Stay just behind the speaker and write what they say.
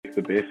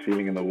like the best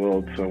feeling in the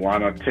world, so why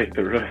not take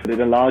the risk? It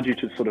allowed you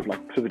to sort of like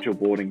pivot your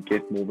board and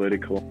get more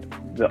vertical.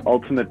 The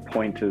ultimate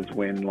point is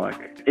when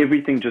like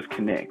everything just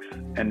connects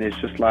and there's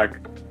just like,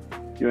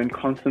 you're in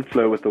constant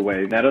flow with the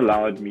wave. That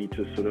allowed me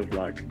to sort of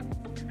like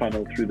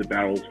funnel through the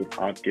barrels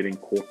without getting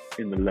caught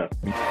in the lip.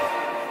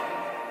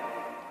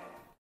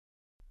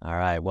 All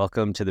right,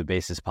 welcome to the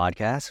Basis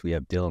Podcast. We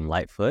have Dylan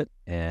Lightfoot,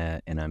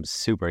 and I'm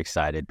super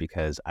excited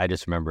because I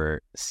just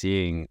remember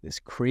seeing this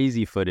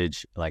crazy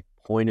footage, like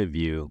point of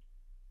view,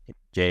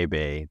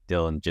 J-Bay,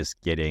 Dylan just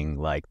getting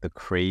like the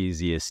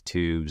craziest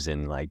tubes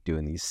and like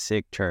doing these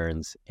sick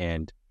turns,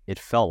 and it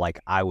felt like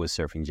I was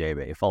surfing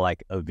J-Bay. It felt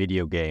like a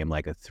video game,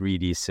 like a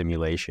 3D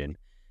simulation,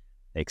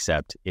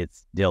 except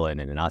it's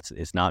Dylan, and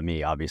it's not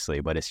me,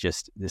 obviously, but it's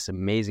just this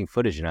amazing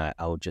footage, and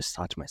I would just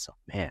thought to myself,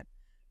 man,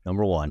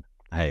 number one,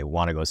 I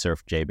want to go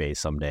surf J-Bay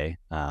someday.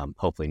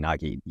 Hopefully not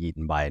get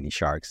eaten by any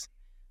sharks.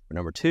 But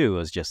number two, it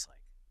was just like,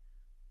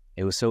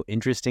 it was so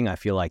interesting. I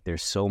feel like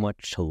there's so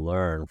much to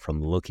learn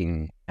from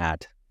looking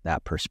at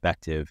that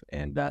perspective.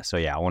 And so,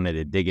 yeah, I wanted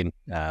to dig in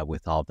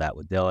with all of that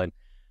with Dylan.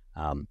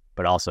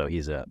 But also,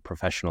 he's a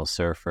professional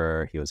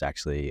surfer. He was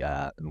actually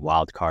a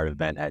wild card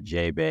event at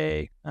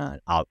J-Bay.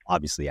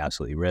 Obviously,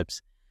 absolutely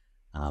rips.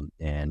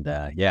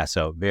 Yeah,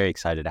 so very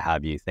excited to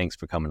have you. Thanks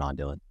for coming on,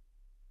 Dylan.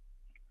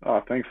 Oh,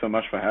 thanks so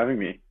much for having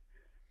me.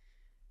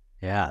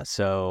 Yeah.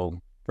 So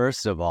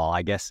first of all,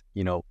 I guess,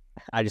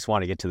 I just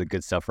want to get to the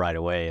good stuff right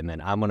away. And then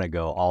I'm going to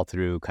go all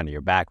through kind of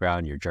your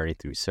background, your journey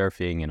through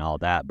surfing and all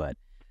that. But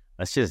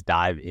let's just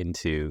dive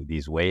into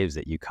these waves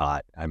that you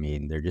caught. I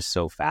mean, they're just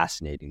so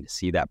fascinating to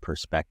see that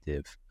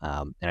perspective.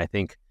 And I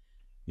think,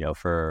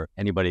 for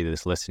anybody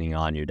that's listening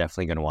on, you're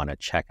definitely going to want to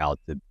check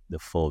out the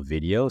full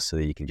video so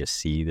that you can just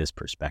see this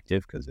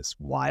perspective because it's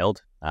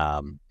wild.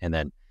 And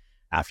then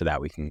after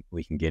that, we can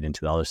get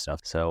into the other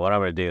stuff. So what I'm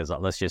going to do is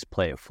let's just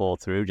play it full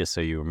through just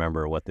so you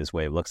remember what this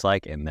wave looks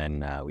like, and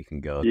then we can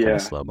go kind of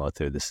slow-mo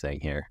through this thing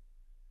here.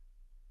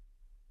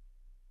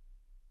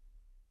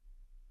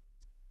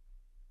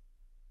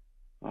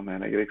 Oh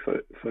man, I get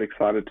so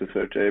excited to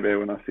surf J-Bay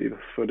when I see the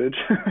footage.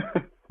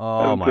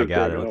 Oh my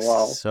God, it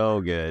looks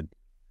so good.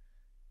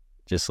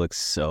 Just looks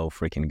so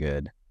freaking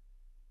good.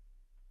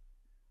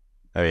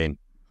 I mean,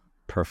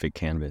 perfect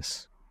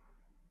canvas.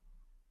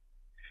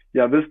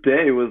 Yeah, this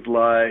day was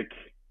like,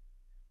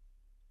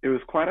 it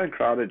was quite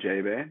uncrowded,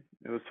 J-Bay.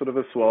 It was sort of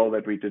a swell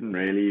that we didn't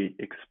really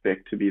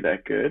expect to be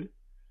that good.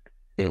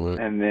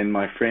 And then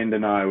my friend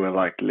and I were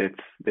like, let's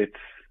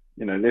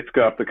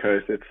go up the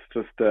coast. Let's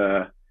just,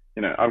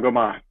 I've got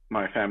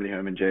my family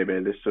home in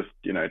J-Bay. Let's just,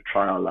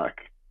 try our luck.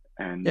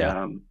 And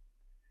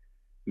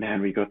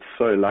man, we got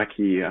so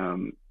lucky.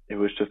 It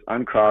was just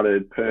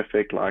uncrowded,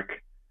 perfect,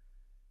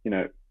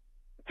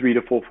 3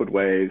 to 4 foot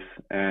waves.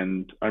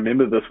 And I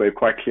remember this wave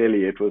quite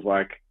clearly. It was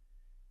like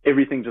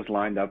everything just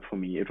lined up for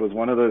me. It was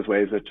one of those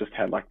waves that just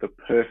had like the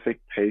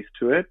perfect pace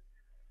to it.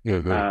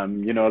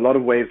 Mm-hmm. A lot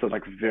of waves are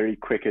like very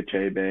quick at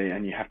J-Bay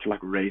and you have to like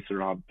race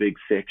around big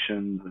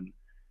sections, and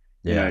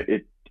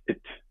it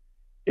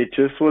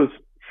just was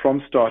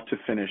from start to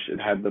finish. It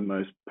had the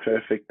most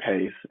perfect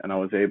pace, and I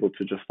was able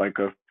to just like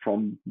go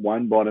from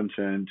one bottom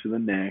turn to the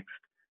next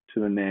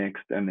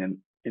and then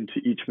into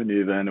each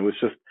maneuver, and it was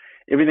just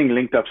everything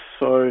linked up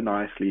so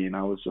nicely, and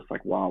I was just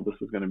like, wow, this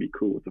is going to be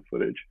cool with the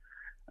footage.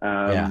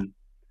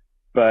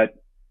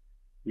 But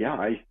yeah,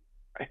 I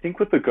think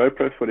with the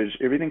GoPro footage,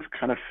 everything's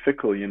kind of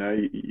fickle,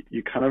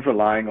 you're kind of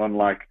relying on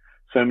like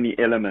so many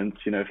elements,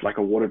 if like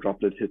a water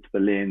droplet hits the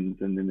lens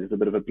and then there's a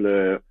bit of a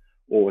blur,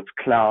 or it's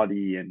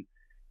cloudy, and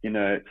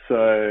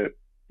so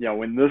yeah,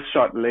 when this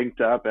shot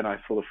linked up and I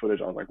saw the footage,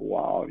 I was like,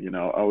 wow,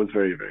 I was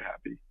very, very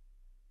happy.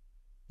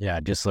 Yeah,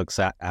 it just looks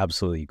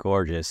absolutely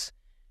gorgeous.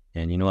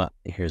 And you know what?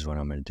 Here's what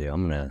I'm going to do.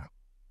 I'm going to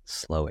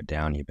slow it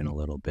down even a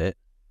little bit.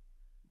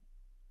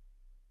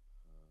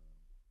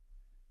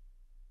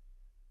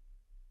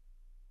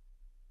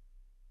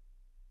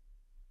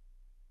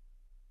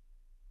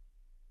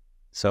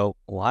 So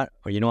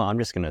I'm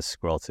just going to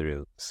scroll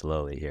through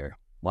slowly here.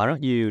 Why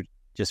don't you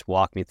just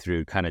walk me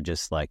through kind of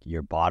just like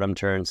your bottom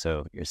turn?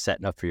 So you're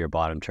setting up for your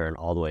bottom turn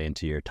all the way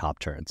into your top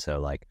turn. So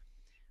like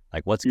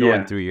what's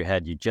going through your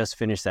head? You just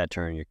finished that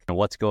turn.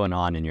 What's going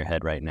on in your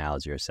head right now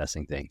as you're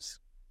assessing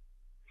things?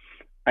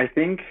 I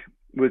think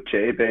with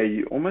J-Bay,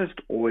 you're almost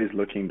always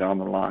looking down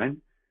the line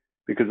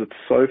because it's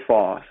so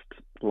fast.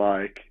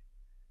 Like,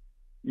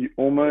 you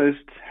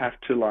almost have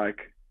to like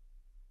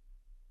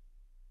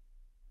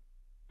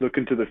look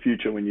into the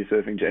future when you're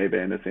surfing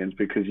J-Bay in a sense,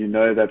 because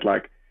that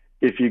like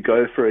if you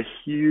go for a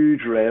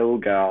huge rail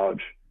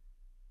gouge,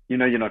 you're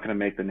not going to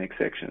make the next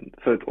section.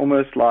 So it's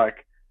almost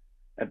like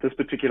at this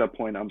particular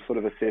point, I'm sort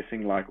of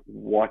assessing like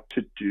what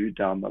to do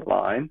down the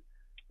line.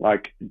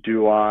 Like,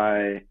 do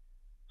I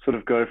sort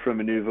of go for a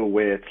maneuver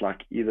where it's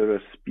like either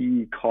a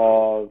speed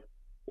carve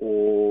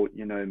or,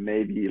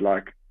 maybe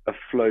like a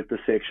float the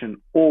section,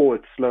 or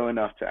it's slow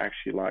enough to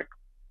actually like,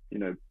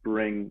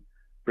 bring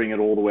it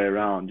all the way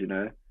around,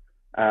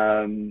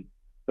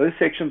 Those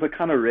sections are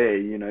kind of rare,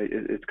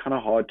 it's kind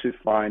of hard to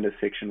find a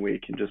section where you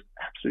can just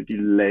absolutely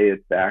lay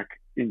it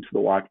back into the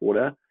white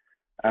water.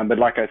 But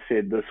like I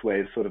said, this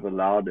wave sort of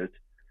allowed it.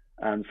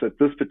 So at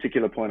this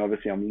particular point,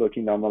 obviously, I'm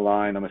looking down the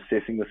line, I'm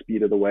assessing the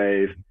speed of the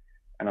wave,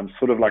 and I'm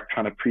sort of like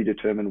trying to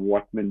predetermine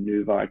what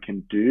maneuver I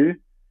can do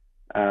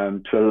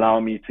to allow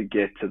me to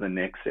get to the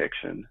next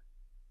section.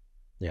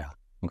 Yeah.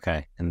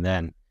 Okay. And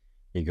then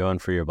you're going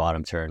for your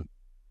bottom turn.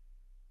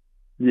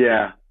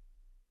 Yeah.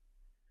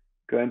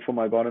 Going for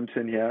my bottom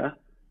turn here.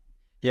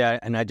 Yeah.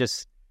 And I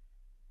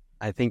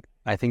think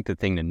the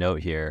thing to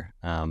note here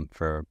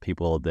for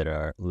people that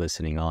are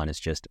listening on is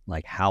just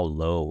like how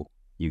low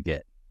you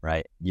get,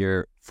 right?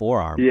 Your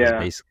forearm is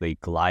basically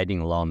gliding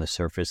along the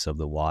surface of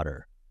the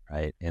water,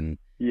 right? And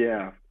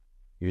yeah,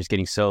 you're just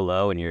getting so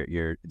low, and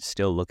you're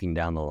still looking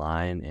down the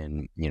line,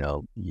 and you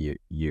know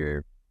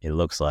you're it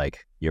looks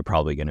like you're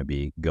probably going to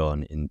be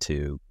going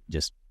into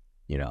just,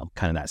 you know,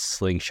 kind of that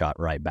slingshot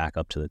right back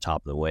up to the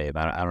top of the wave.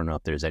 I don't know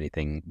if there's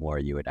anything more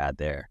you would add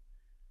there.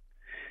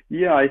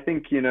 Yeah, I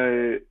think, you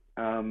know,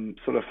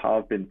 sort of how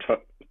I've been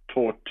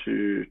taught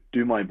to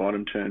do my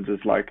bottom turns is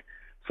like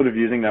sort of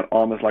using that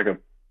arm as like a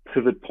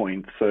pivot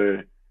point. So,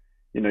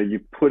 you know, you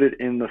put it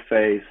in the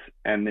face,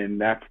 and then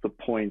that's the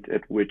point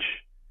at which,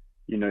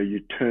 you know,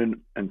 you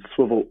turn and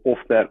swivel off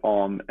that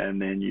arm,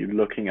 and then you're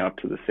looking up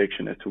to the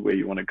section as to where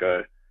you want to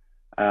go.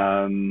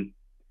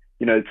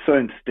 You know, it's so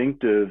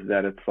instinctive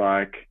that it's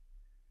like,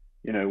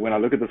 you know, when I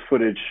look at this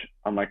footage,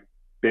 I'm like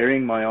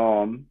burying my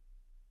arm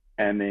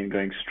and then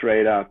going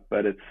straight up,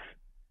 but it's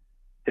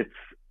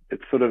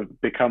sort of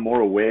become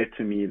more aware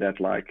to me that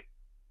like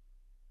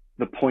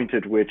the point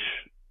at which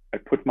I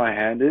put my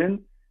hand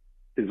in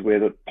is where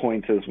the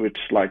point is which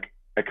like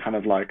I kind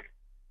of like,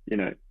 you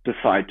know,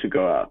 decide to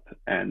go up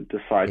and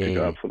decide to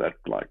go up for that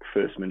like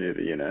first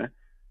maneuver, you know.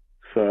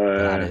 So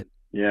got it.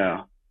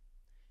 Yeah.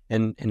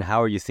 And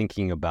how are you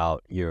thinking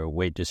about your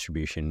weight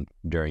distribution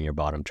during your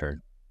bottom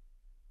turn?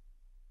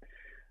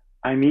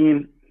 I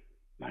mean,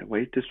 my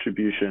weight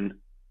distribution.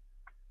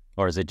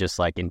 Or is it just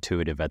like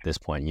intuitive at this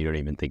point? You don't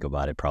even think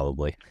about it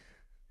probably.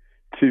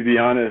 To be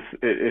honest,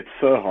 it's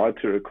so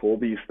hard to recall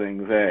these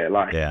things there.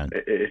 Like,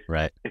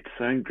 right. It's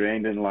so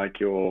ingrained in like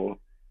your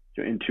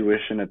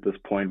intuition at this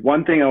point.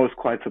 One thing I was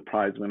quite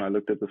surprised when I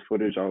looked at this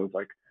footage, I was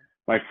like,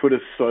 my foot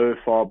is so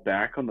far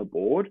back on the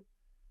board.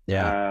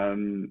 Yeah.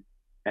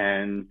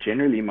 And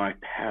generally my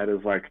pad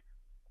is like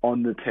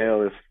on the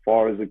tail as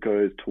far as it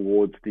goes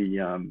towards the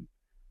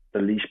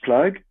leash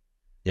plug.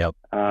 Yep.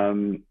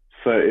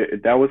 So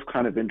that was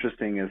kind of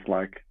interesting, is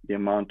like the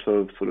amount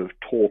of sort of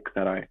torque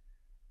that I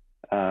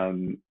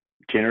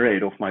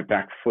generate off my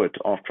back foot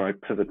after I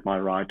pivot my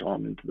right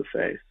arm into the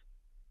face.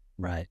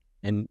 Right.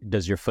 And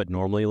does your foot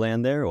normally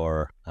land there,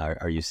 or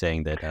are you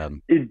saying that?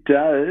 It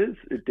does.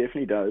 It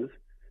definitely does.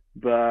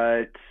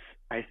 But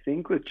I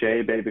think with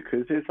J-Bay,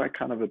 because there's like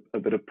kind of a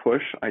bit of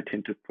push, I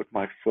tend to put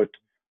my foot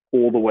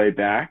all the way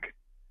back.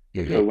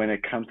 Mm-hmm. So when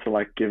it comes to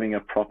like giving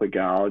a proper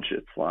gouge,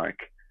 it's like,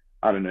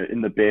 I don't know,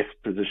 in the best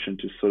position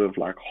to sort of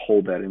like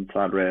hold that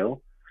inside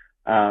rail.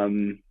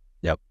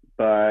 Yep.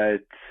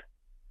 But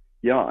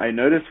yeah, I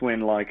notice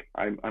when like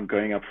I'm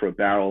going up for a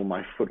barrel,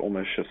 my foot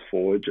almost shifts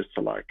forward just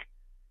to like,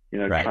 you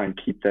know, try and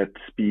keep that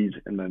speed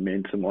and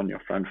momentum on your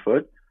front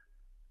foot.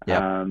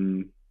 Yep.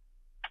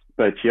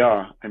 But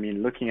yeah, I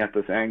mean, looking at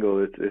this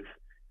angle,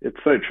 it's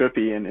so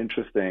trippy and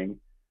interesting.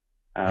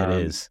 It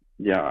is.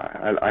 Yeah,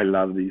 I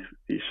love these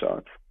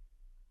shots.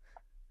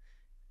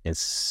 It's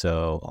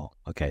so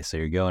okay. So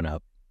you're going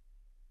up.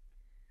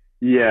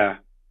 Yeah.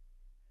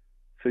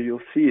 So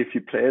you'll see if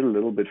you play it a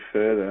little bit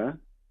further.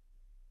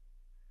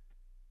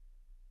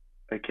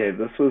 Okay,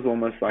 this was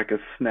almost like a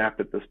snap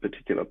at this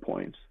particular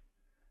point.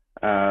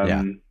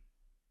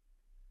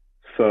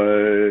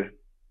 So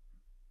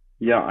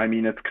yeah, I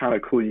mean, it's kind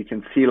of cool. You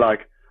can see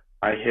like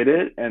I hit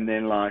it, and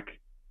then like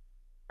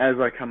as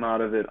I come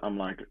out of it, I'm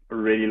like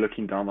already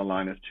looking down the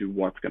line as to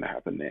what's going to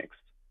happen next.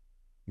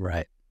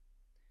 Right.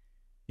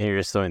 And you're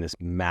just throwing this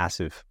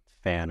massive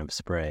fan of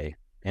spray,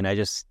 and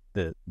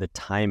the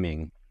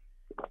timing,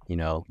 you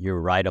know, you're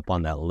right up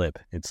on that lip.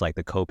 It's like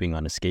the coping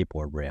on a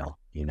skateboard rail,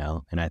 you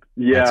know, and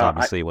that's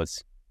obviously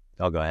what's.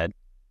 Oh, go ahead.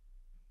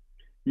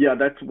 Yeah,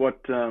 that's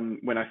what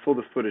when I saw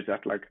the footage,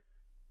 that like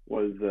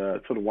was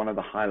sort of one of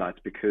the highlights,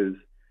 because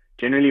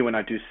generally when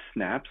I do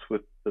snaps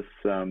with this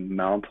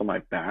mount on my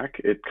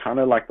back, it kind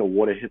of like the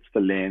water hits the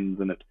lens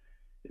and it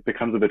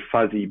becomes a bit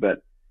fuzzy,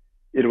 but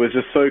it was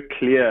just so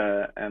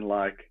clear, and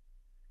like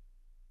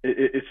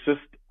it's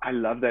just, I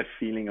love that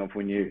feeling of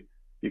when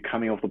you're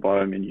coming off the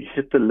bottom and you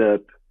hit the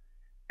lip,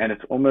 and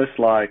it's almost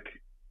like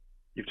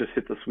you've just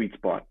hit the sweet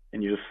spot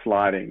and you're just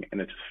sliding, and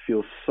it just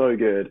feels so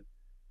good.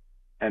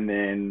 And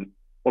then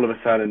all of a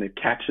sudden it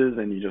catches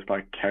and you just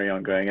like carry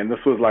on going. And this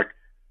was like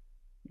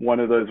one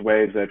of those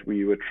waves that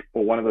we were,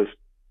 or one of those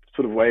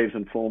sort of waves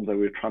and forms that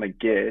we were trying to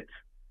get,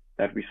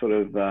 that we sort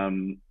of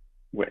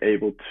were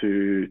able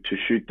to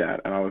shoot that.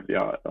 And I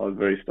was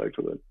very stoked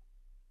with it.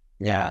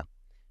 Yeah.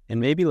 And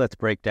maybe let's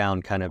break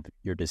down kind of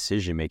your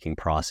decision-making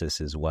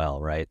process as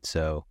well, right?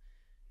 So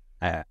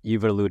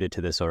you've alluded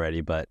to this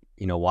already, but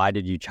you know, why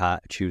did you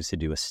choose to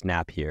do a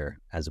snap here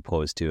as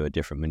opposed to a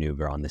different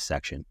maneuver on this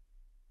section?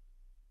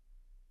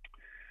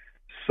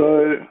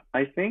 So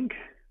I think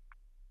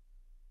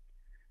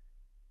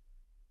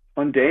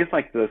on days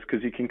like this,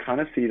 because you can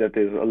kind of see that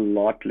there's a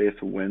lot less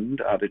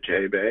wind out of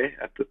J Bay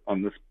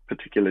on this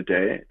particular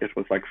day. It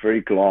was like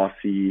very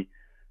glassy.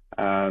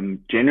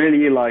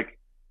 Generally, like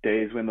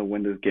days when the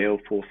wind is gale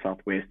force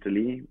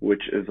southwesterly,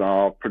 which is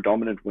our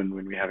predominant wind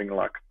when we're having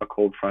like a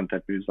cold front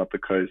that moves up the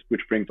coast,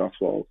 which brings us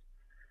swells.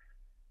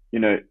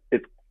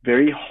 It's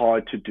very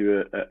hard to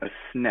do a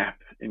snap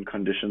in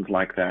conditions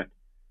like that.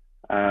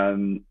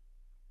 Um,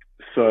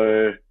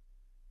 so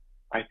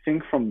I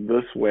think from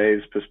this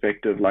wave's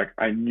perspective, like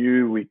I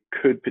knew we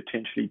could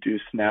potentially do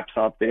snaps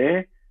out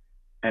there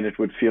and it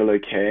would feel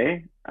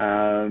okay.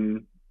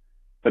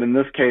 But in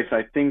this case,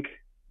 I think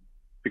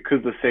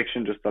because the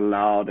section just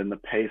allowed and the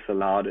pace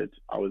allowed it,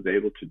 I was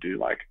able to do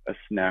like a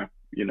snap,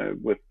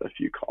 with a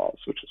few cars,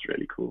 which is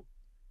really cool.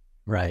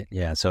 Right.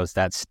 Yeah. So it's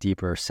that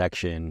steeper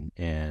section,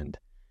 and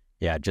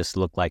yeah, it just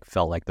felt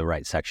like the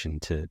right section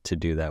to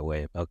do that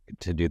wave,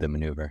 to do the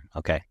maneuver.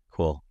 Okay,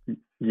 cool.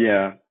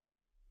 Yeah.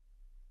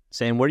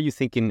 Sam, what are you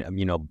thinking,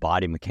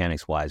 body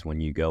mechanics wise when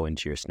you go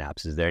into your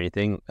snaps? Is there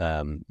anything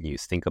you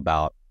think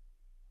about,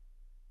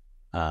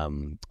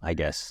 I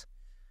guess,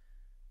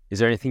 is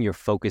there anything you're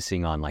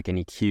focusing on, like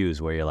any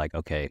cues where you're like,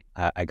 okay,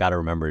 I got to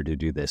remember to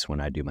do this when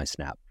I do my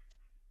snap?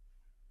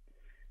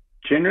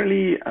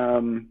 Generally,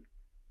 when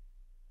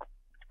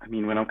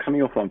I'm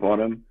coming off on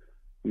bottom,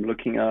 I'm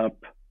looking up.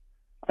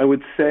 I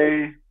would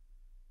say,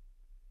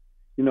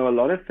 a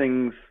lot of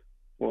things,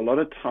 or a lot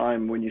of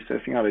time when you're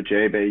surfing out of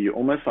J Bay, you're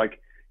almost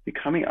like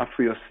you're coming up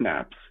for your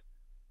snaps,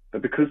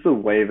 but because the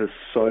wave is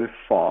so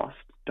fast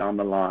down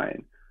the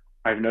line,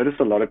 I've noticed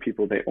a lot of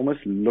people, they almost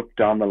look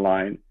down the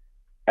line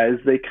as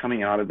they're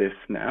coming out of their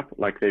snap,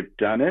 like they've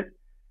done it.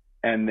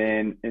 And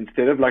then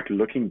instead of like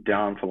looking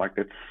down for like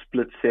that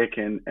split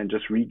second and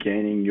just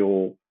regaining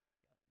your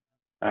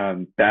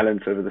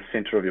balance over the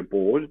center of your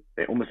board,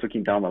 they're almost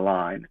looking down the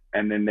line.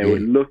 And then they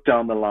would look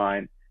down the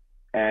line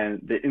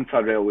and the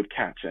inside rail would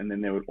catch, and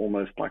then they would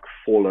almost like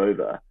fall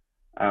over.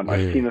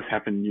 I've seen this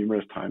happen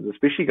numerous times,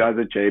 especially guys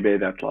at J Bay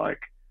that like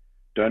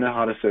don't know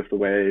how to surf the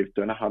wave,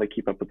 don't know how to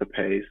keep up with the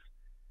pace.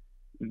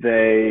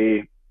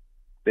 They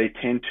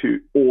tend to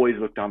always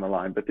look down the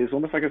line, but there's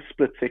almost like a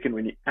split second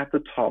when you're at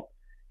the top,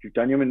 you've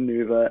done your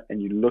maneuver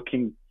and you're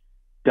looking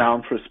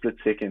down for a split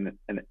second.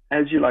 And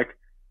as you like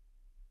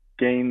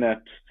gain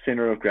that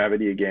center of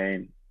gravity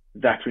again,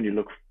 that's when you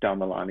look down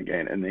the line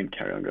again and then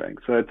carry on going.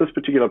 So at this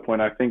particular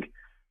point, I think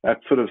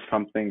that's sort of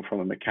something from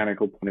a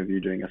mechanical point of view,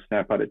 doing a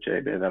snap out at J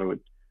Bay, that I would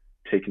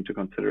take into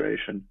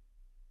consideration.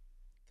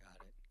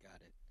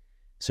 Got it.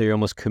 So you're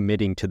almost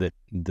committing to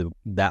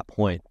that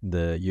point.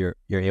 You're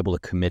able to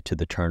commit to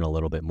the turn a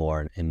little bit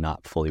more and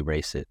not fully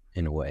race it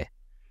in a way.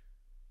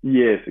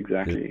 Yes,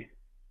 exactly.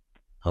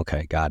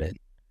 Okay, got it.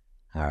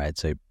 All right,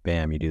 so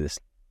bam, you do this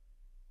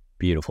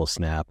beautiful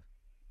snap,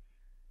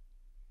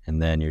 and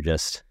then you're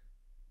just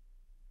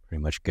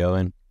pretty much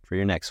going for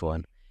your next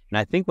one. And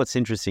I think what's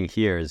interesting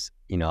here is,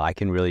 I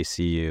can really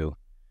see you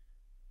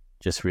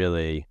just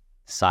really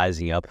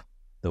sizing up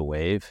the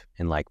wave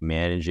and like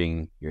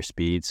managing your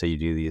speed. So you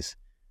do these,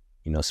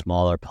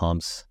 smaller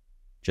pumps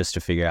just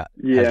to figure out,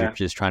 as you're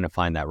just trying to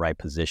find that right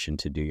position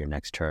to do your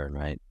next turn,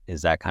 right?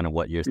 Is that kind of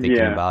what you're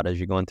thinking about as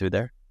you're going through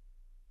there?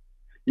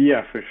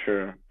 Yeah, for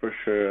sure. For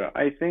sure.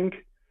 I think,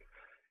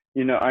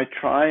 I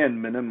try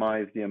and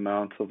minimize the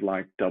amount of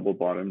like double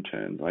bottom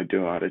turns I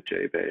do out at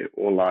J Bay,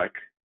 or like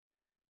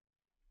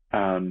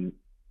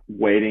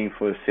waiting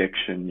for a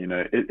section.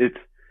 It's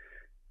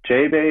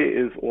J Bay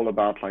is all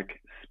about like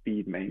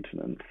speed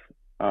maintenance,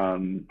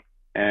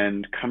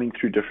 and coming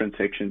through different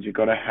sections. You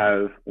got to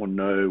have or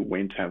know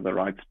when to have the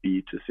right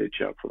speed to set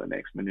you up for the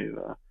next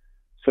maneuver.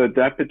 So at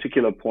that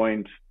particular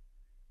point,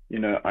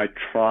 I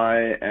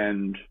try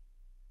and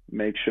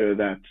make sure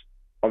that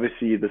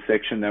obviously the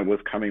section that was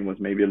coming was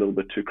maybe a little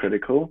bit too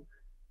critical.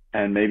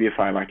 And maybe if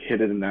I like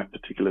hit it in that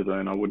particular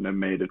zone, I wouldn't have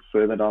made it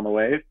further down the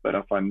wave. But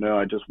if I know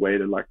I just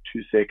waited like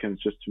 2 seconds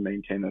just to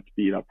maintain that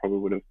speed, I probably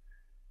would have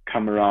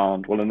come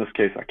around. Well, in this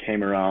case, I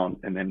came around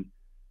and then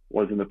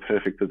was in the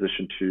perfect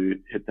position to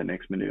hit the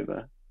next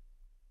maneuver.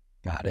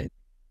 Got it.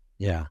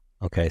 Yeah.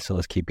 Okay, so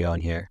let's keep going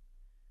here.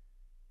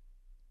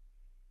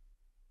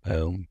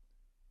 Boom.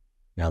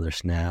 Another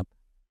snap.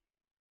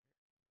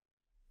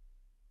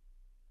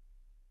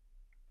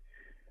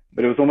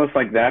 But it was almost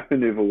like that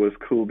maneuver was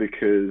cool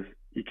because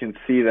you can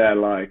see that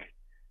like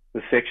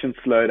the section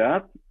slowed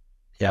up.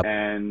 Yep.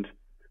 And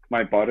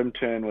my bottom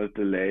turn was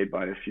delayed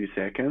by a few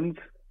seconds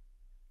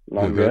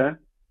longer,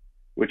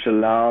 which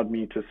allowed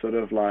me to sort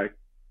of like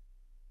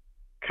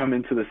come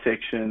into the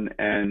section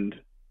and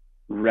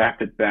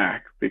wrap it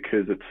back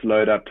because it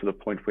slowed up to the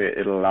point where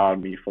it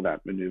allowed me for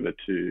that maneuver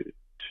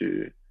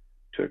to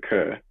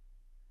occur.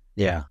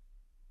 Yeah.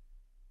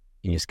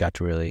 You just got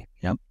to really,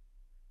 yep.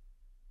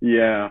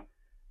 Yeah.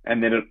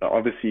 And then it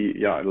obviously,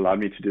 it allowed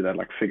me to do that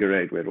like figure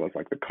eight where it was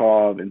like the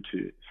carve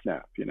into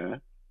snap,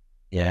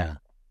 Yeah.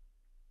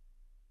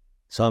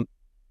 So,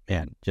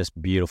 man, just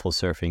beautiful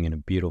surfing in a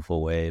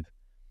beautiful wave.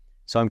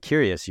 So I'm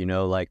curious,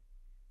 like,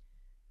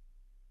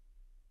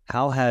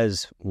 how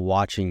has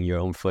watching your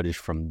own footage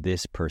from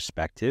this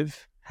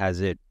perspective, has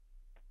it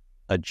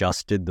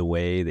adjusted the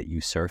way that you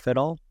surf at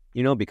all?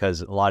 You know,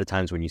 because a lot of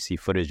times when you see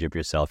footage of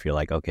yourself, you're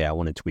like, okay, I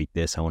want to tweak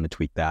this, I want to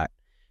tweak that.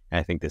 And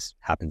I think this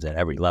happens at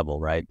every level,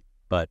 right?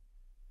 But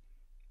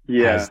has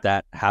Yeah,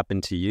 that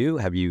happened to you?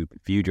 Have you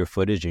viewed your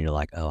footage and you're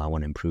like, oh, I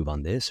want to improve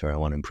on this, or I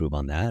want to improve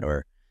on that?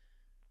 Or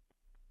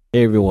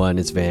hey everyone,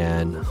 it's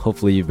Van.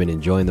 Hopefully you've been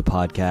enjoying the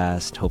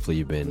podcast. Hopefully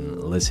you've been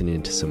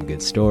listening to some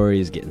good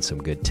stories, getting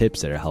some good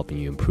tips that are helping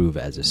you improve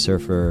as a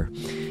surfer.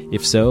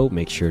 If so,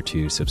 make sure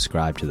to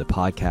subscribe to the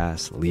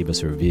podcast, leave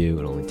us a review.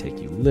 It'll only take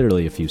you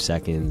literally a few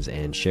seconds,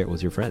 and share it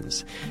with your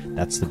friends.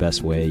 That's the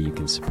best way you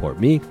can support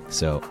me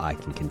so I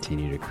can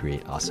continue to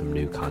create awesome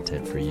new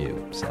content for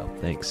you. So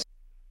thanks.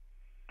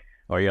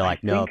 Or you're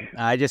like, no,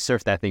 I just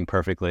surfed that thing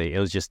perfectly. It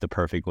was just the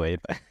perfect wave.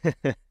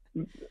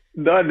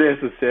 not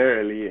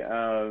necessarily.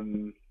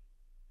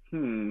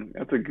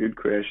 That's a good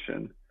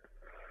question.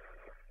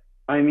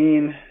 I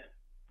mean,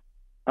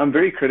 I'm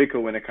very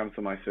critical when it comes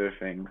to my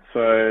surfing.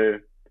 So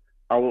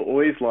I will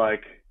always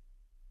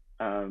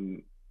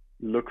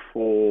look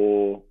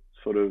for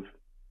sort of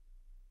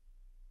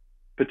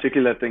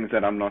particular things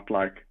that I'm not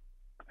like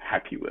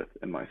happy with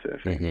in my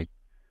surfing.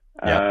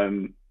 Mm-hmm. Yeah.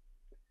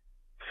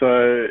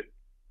 So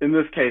in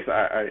this case,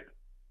 I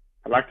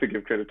like to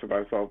give credit to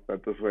myself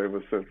that this wave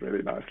was surfed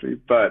really nicely.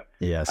 But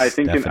Yes, I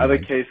think definitely. in other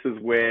cases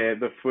where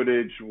the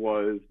footage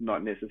was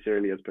not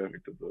necessarily as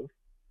perfect as this,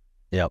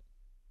 Yep.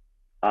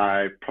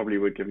 I probably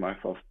would give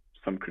myself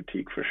some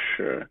critique for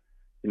sure.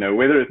 You know,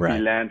 whether it's Right.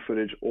 the land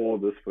footage or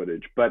this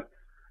footage. But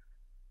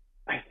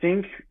I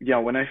think, yeah,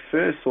 when I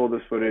first saw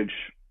this footage,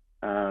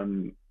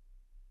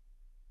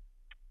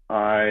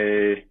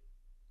 I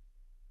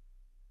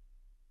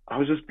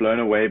was just blown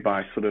away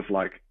by sort of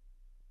like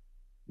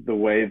the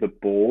way the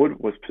board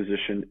was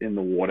positioned in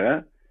the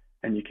water,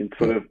 and you can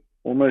sort of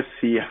almost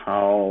see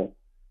how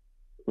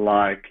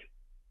like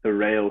the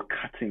rail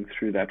cutting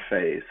through that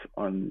face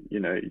on, you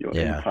know, your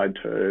inside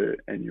toe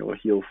and your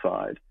heel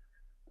side.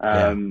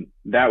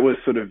 That was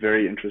sort of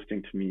very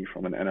interesting to me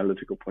from an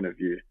analytical point of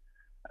view.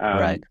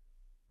 Right.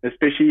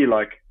 Especially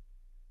like,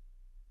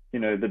 you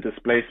know, the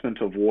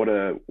displacement of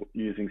water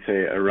using,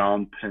 say, a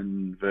round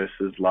pin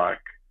versus like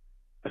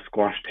a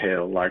squash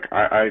tail. Like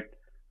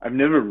I've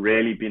never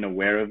really been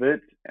aware of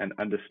it and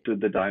understood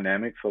the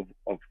dynamics of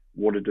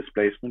water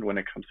displacement when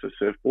it comes to a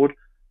surfboard.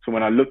 So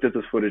when I looked at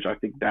this footage, I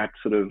think that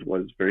sort of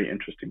was very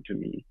interesting to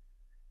me.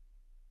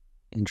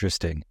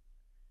 Interesting.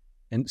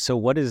 And so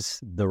what is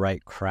the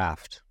right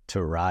craft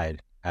to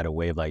ride at a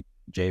wave like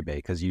J-Bay?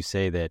 Because you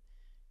say that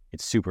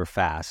it's super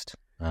fast.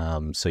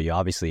 So you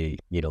obviously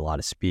need a lot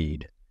of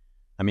speed.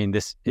 I mean,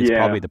 it's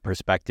probably the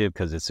perspective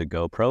because it's a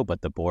GoPro,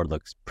 but the board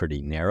looks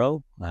pretty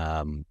narrow.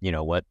 You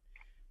know,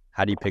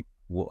 how do you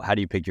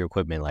pick your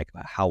equipment? Like,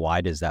 how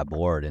wide is that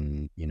board,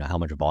 and you know, how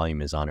much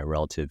volume is on it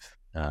relative,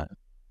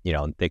 you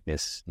know, and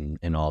thickness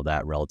and all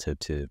that relative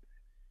to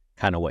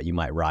kind of what you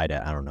might ride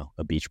at, I don't know,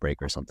 a beach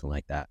break or something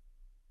like that.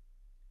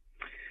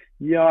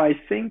 Yeah, I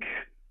think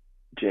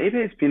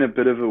J-Bay's been a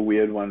bit of a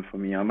weird one for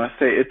me. I must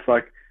say, it's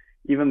like,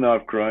 even though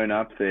I've grown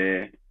up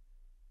there,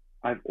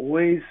 I've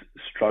always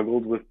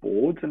struggled with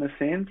boards in a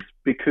sense,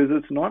 because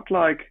it's not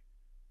like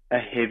a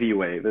heavy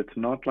wave. It's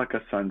not like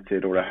a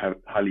Sunset or a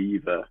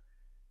Haleiwa.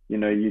 You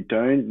know, you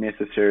don't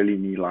necessarily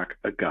need like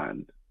a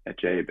gun at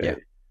J-Bay,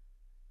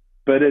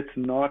 but it's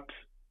not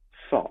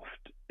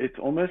soft. It's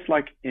almost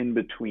like in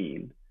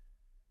between.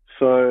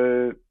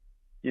 So,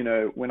 you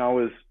know, when I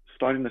was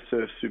starting to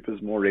surf supers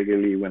more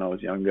regularly when I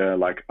was younger,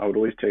 like I would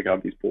always take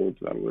out these boards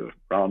that were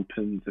round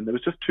pins, and there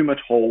was just too much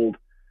hold,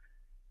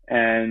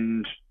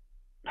 and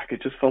like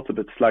it just felt a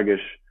bit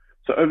sluggish.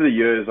 So over the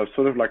years, I've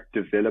sort of like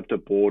developed a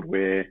board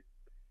where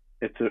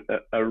it's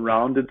a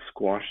rounded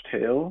squash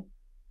tail,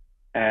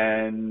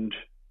 and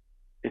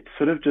it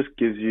sort of just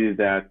gives you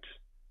that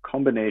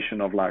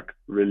combination of like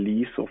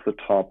release off the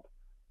top,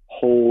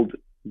 hold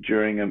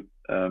during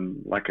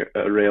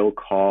a rail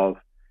carve,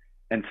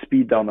 and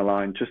speed down the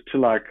line, just to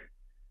like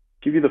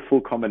give you the full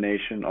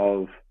combination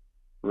of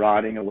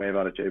riding a wave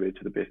out of J-Bay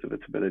to the best of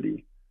its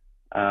ability,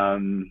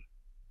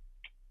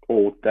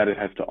 or that it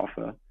has to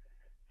offer.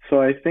 So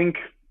I think,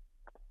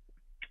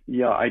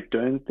 I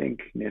don't think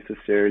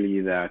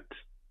necessarily that,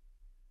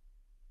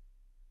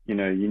 you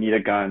know, you need a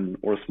gun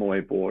or a small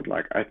wave board.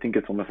 Like, I think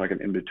it's almost like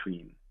an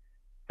in-between.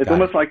 It's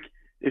almost like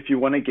if you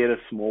want to get a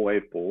small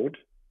wave board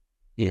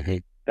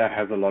that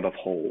has a lot of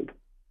hold,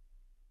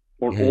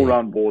 or an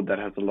all-round board that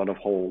has a lot of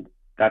hold,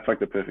 that's like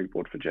the perfect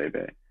board for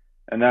J-Bay.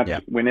 And that's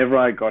whenever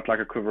I got like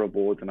a quiver of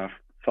boards and I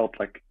felt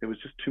like there was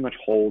just too much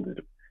hold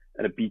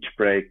at a beach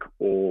break,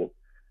 or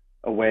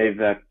a wave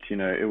that, you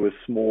know, it was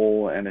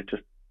small and it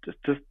just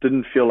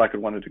didn't feel like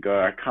it wanted to go,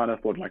 I kind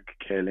of thought like,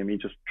 okay, let me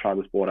just try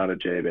this board out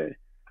of J-Bay.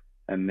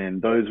 And then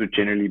those would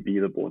generally be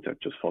the boards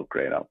that just felt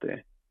great out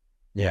there.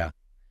 Yeah.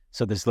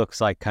 So this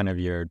looks like kind of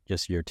your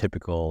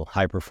typical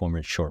high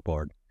performance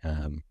shortboard.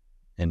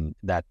 And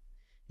that,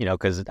 you know,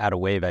 because at a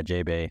wave at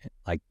J-Bay,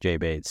 like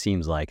J-Bay, it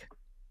seems like,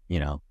 you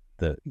know,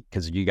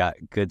 because you got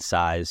good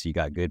size, you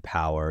got good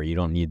power, you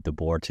don't need the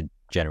board to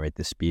generate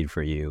the speed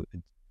for you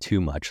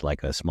too much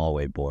like a small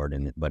wave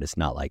board, but it's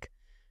not like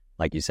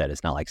you said,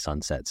 it's not like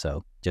Sunset.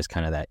 So just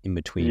kind of that in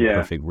between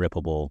perfect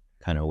rippable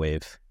kind of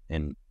wave.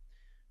 And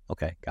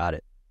okay, got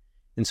it.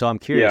 And so I'm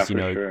curious, for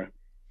sure.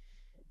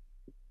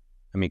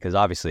 I mean, because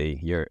obviously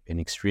you're an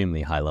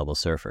extremely high level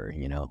surfer,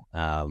 Thank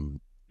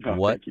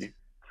you.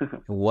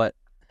 what,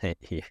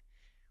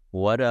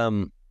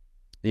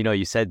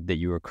 you said that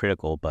you were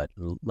critical, but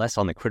less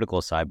on the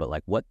critical side, but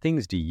like what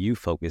things do you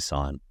focus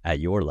on at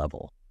your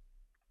level?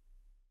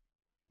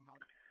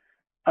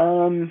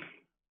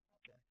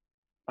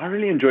 I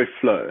really enjoy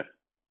flow.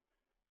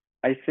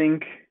 I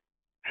think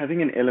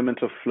having an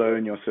element of flow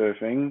in your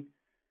surfing,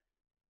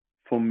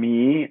 for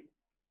me,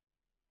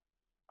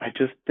 I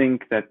just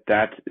think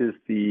that is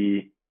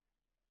the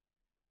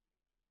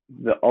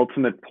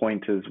ultimate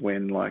point, is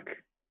when,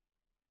 like,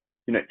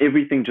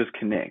 everything just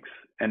connects,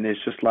 and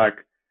there's just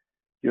like,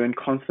 you're in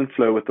constant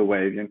flow with the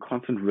wave, you're in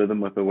constant rhythm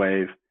with the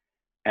wave,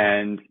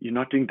 and you're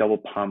not doing double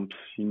pumps,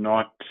 you're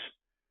not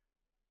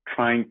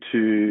trying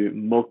to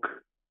milk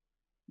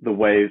the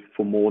wave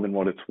for more than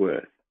what it's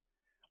worth.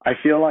 I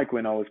feel like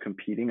when I was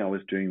competing, I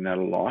was doing that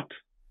a lot.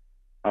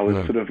 I was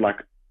sort of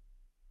like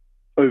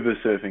over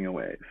surfing a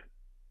wave,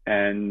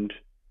 and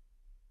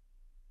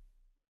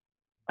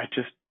I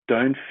just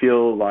don't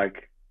feel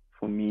like,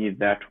 for me,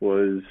 that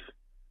was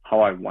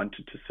how I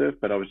wanted to surf,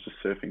 but I was just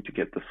surfing to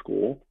get the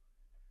score.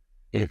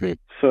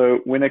 So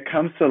when it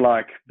comes to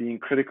like being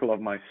critical of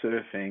my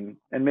surfing,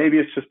 and maybe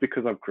it's just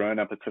because I've grown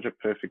up at such a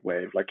perfect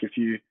wave, like if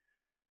you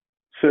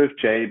surf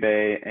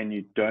J-Bay and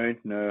you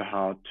don't know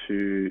how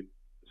to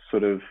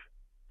sort of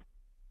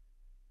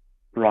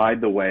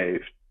ride the wave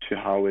to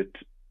how it,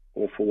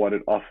 or for what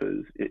it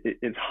offers,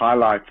 it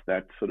highlights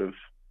that sort of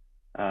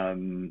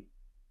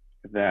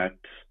that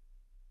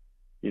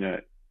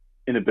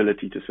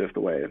inability to surf the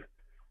wave.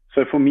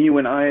 So for me,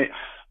 when I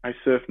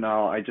surf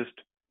now,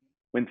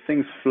 when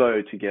things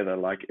flow together,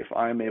 like if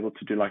I'm able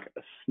to do like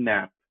a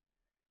snap,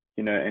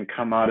 and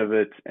come out of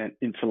it and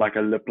into like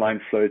a lip line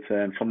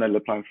floater, and from that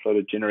lip line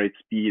floater generate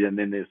speed, and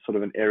then there's sort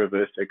of an air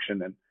reverse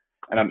section, and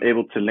I'm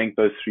able to link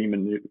those three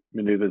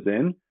maneuvers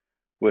in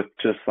with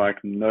just like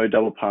no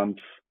double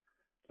pumps.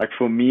 Like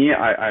for me,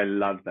 I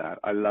love that.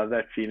 I love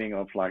that feeling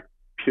of like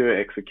pure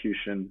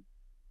execution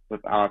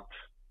without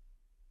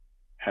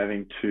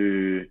having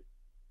to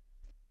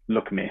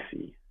look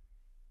messy,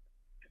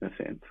 in a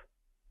sense.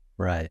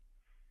 Right.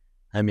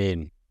 I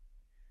mean,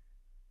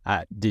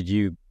 did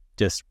you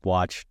just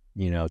watch,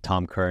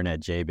 Tom Curran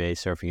at J-Bay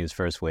surfing his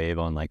first wave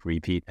on like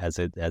repeat as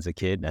a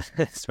kid,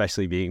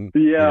 especially being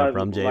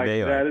from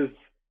J-Bay? Like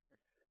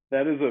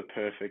that is a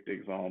perfect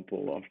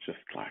example of just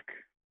like,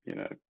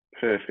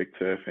 perfect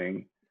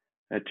surfing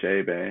at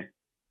J-Bay.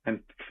 And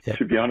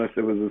to be honest,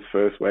 it was his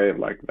first wave.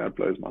 Like, that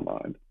blows my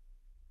mind.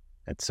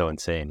 That's so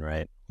insane,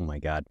 right? Oh my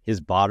God.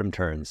 His bottom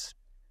turns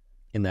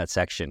in that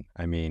section,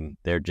 I mean,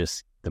 they're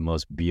just the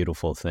most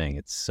beautiful thing.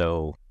 It's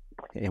so,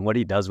 and what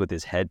he does with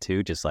his head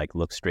too, just like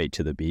look straight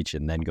to the beach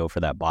and then go for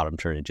that bottom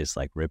turn and just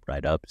like rip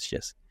right up. It's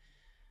just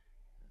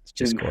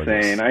insane.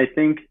 Gorgeous. I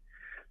think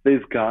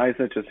there's guys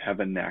that just have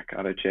a knack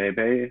out of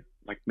J-Bay,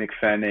 like Mick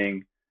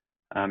Fanning.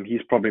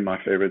 He's probably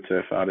my favorite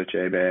surfer out of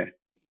J-Bay.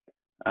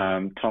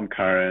 Tom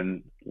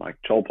Curran, like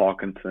Joel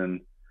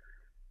Parkinson.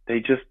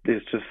 There's just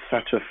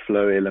such a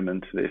flow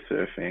element to their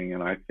surfing,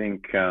 and I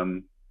think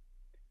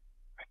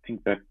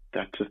that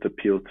just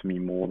appealed to me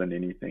more than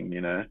anything,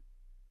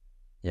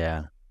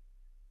 Yeah,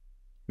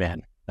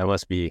 man, that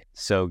must be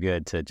so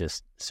good to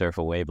just surf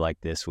a wave like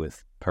this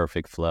with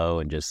perfect flow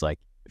and just like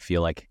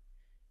feel like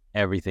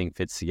everything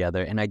fits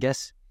together. And I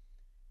guess,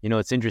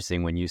 it's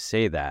interesting when you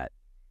say that,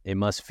 it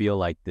must feel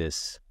like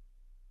this,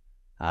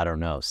 I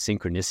don't know,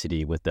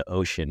 synchronicity with the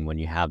ocean when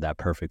you have that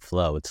perfect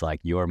flow. It's like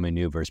your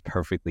maneuvers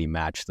perfectly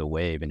match the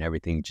wave and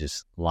everything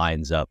just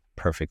lines up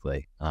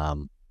perfectly.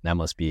 That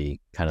must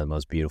be kind of the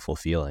most beautiful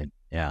feeling.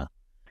 Yeah.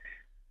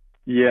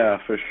 Yeah,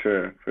 for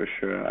sure.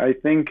 I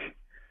think,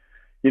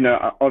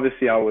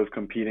 obviously I was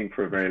competing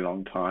for a very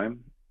long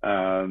time.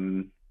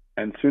 And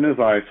as soon as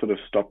I sort of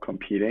stopped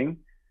competing,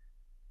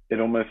 it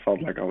almost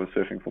felt like I was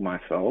surfing for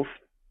myself.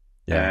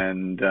 Yeah.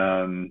 And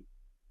I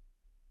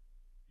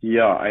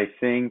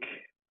think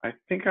I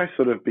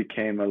sort of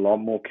became a lot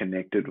more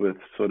connected with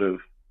sort of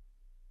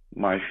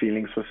my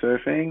feelings for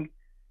surfing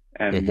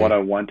and what I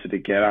wanted to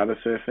get out of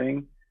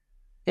surfing.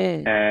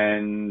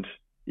 And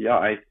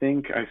I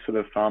think I sort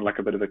of found like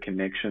a bit of a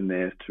connection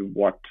there to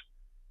what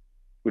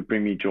would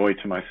bring me joy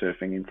to my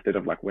surfing instead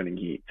of like winning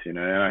heats, and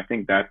I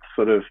think that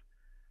sort of,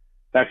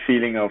 that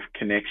feeling of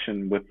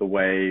connection with the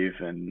wave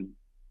and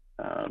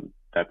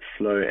that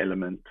flow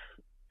element,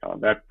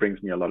 that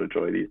brings me a lot of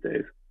joy these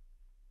days.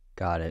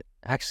 Got it.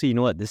 Actually, you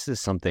know what? This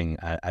is something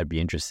I'd be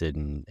interested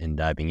in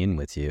diving in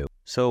with you.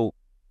 So,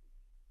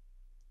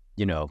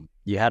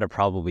 you had to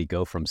probably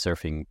go from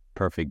surfing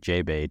perfect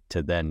J-Bay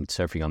to then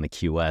surfing on the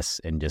QS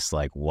and just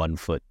like 1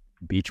 foot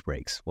beach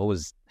breaks. What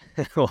was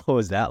what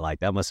was that like?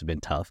 That must have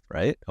been tough,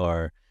 right?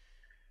 Or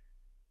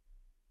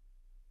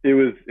it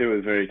was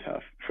very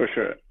tough for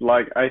sure.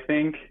 Like I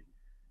think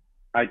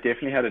I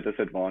definitely had a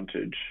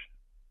disadvantage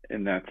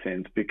in that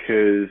sense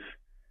because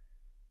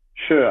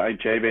sure,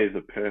 JBay is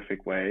a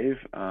perfect wave.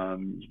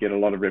 You get a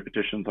lot of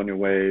repetitions on your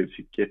waves.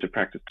 You get to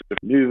practice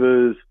different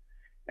maneuvers,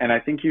 and I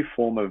think you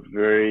form a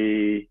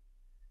very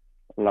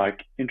like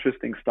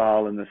interesting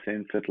style in the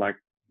sense that like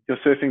your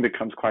surfing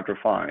becomes quite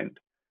refined,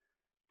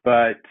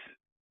 but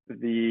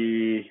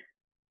the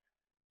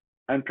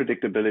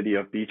unpredictability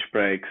of beach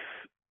breaks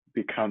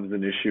becomes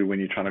an issue when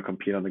you're trying to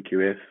compete on the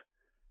QS.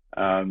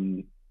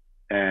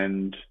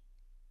 And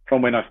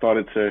from when I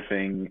started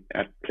surfing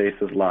at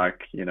places like,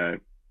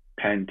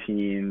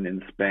 Pantene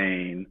in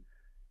Spain,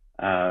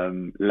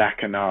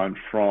 Lacanau in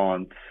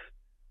France,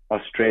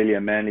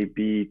 Australia, Manly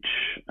Beach,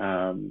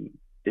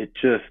 it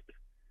just,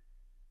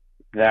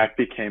 that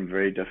became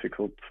very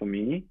difficult for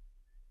me.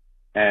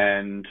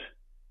 And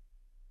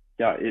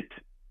yeah, it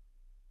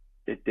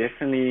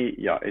definitely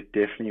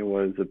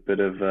was a bit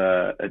of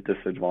a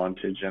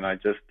disadvantage. And I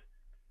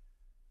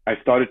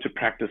started to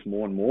practice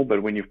more and more,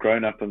 but when you've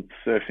grown up on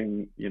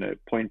surfing,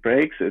 point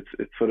breaks,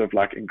 it's sort of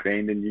like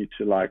ingrained in you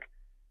to like,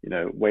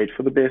 wait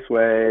for the best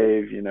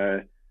wave, you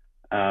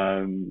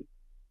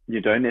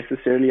don't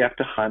necessarily have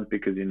to hunt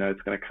because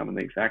it's going to come in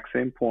the exact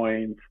same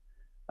point,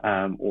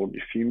 or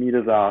a few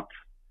meters out.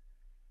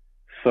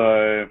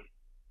 So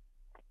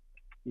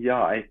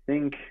yeah, I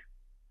think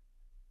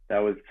that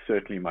was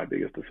certainly my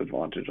biggest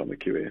disadvantage on the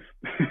QS.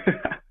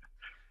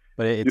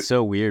 But it's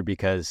so weird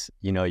because,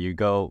 you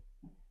go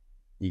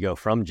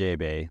from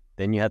J-Bay,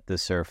 then you have to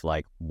surf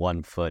like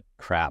 1 foot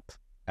crap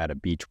at a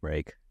beach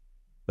break.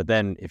 But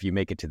then if you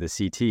make it to the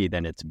CT,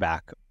 then it's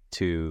back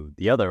to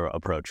the other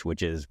approach,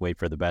 which is wait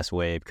for the best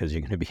wave because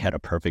you're going to be at a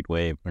perfect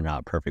wave, or not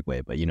a perfect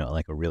wave, but,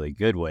 like a really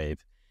good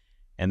wave.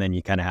 And then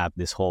you kind of have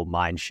this whole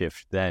mind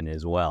shift then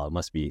as well. It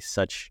must be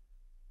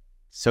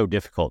so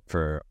difficult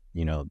for,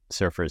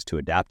 surfers to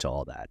adapt to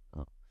all that.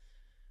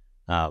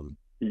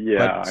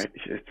 Yeah, But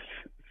it's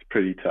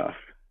pretty tough.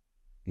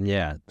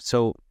 yeah,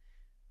 so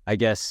I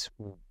guess,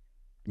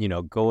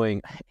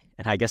 going,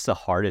 and I guess the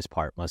hardest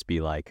part must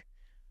be like,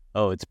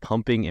 oh, it's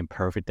pumping and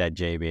perfect at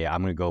JB.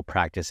 I'm going to go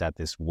practice at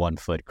this 1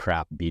 foot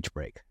crap beach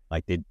break.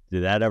 Like, did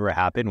that ever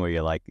happen where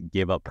you like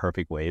give up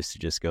perfect waves to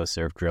just go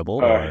surf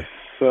dribble? Or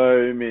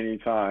So many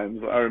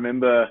times. I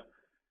remember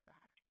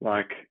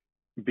like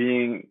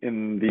being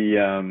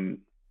in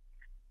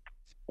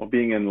or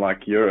being in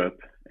like Europe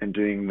and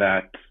doing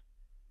that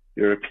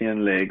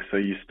European leg. So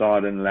you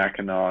start in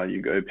Lacanau,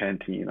 you go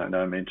Pantene. I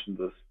know I mentioned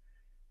this,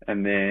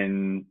 and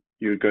then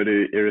you go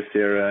to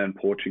Ericeira in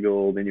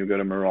Portugal, then you go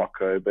to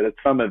Morocco, but it's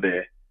summer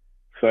there.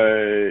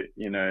 So,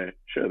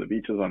 sure, the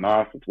beaches are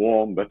nice, it's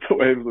warm, but the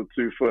waves are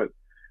 2 foot.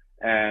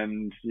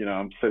 And,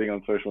 I'm sitting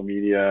on social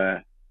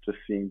media, just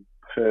seeing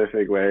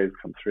perfect waves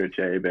come through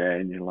J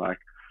Bay, and you're like,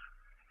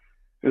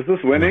 is this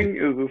winning?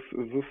 Is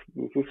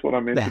this what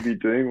I'm meant to be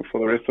doing for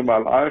the rest of my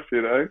life,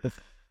 Or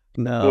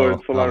no,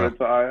 until I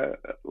retire?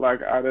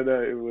 Like, I don't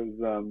know, it was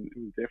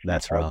definitely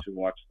that's hard rough. to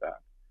watch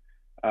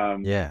that.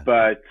 Yeah.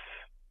 But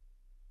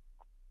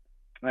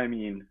I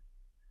mean,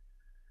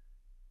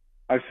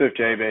 I've surfed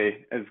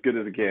J-Bay as good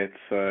as it gets.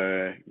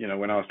 So,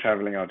 when I was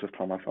traveling, I would just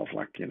tell myself,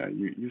 like,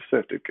 you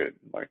surfed it good.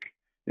 Like,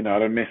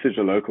 I'd message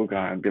a local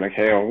guy and be like,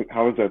 hey,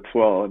 how was that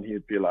swell? And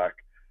he'd be like,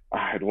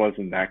 it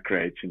wasn't that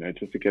great,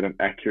 just to get an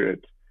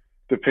accurate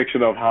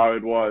depiction of how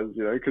it was,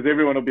 because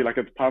everyone will be like,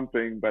 it's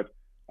pumping. But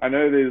I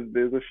know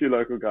there's a few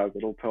local guys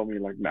that'll tell me,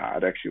 like, nah,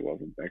 it actually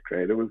wasn't that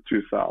great. It was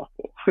too south.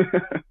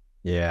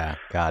 Yeah,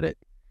 got it.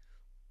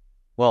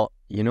 Well,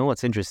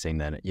 what's interesting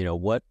then,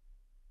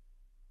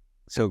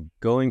 so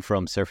going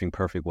from surfing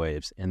perfect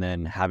waves and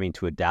then having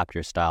to adapt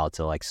your style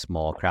to like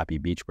small, crappy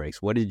beach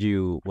breaks, what did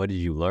you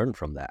learn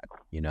from that?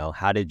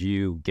 How did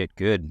you get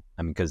good?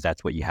 I mean, because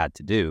that's what you had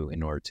to do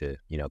in order to,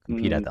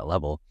 compete at that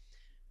level.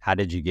 How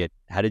did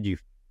you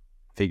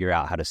figure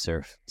out how to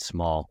surf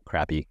small,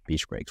 crappy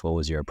beach breaks? What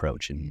was your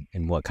approach,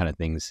 and what kind of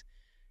things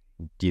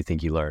do you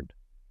think you learned?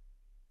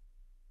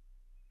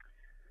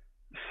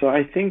 So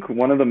I think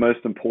one of the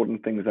most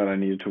important things that I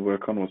needed to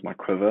work on was my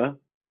quiver.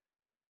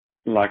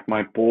 Like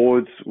my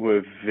boards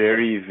were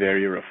very,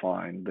 very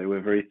refined. They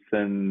were very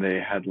thin. They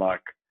had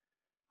like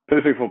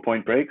perfect for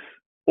point breaks,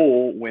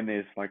 or when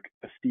there's like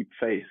a steep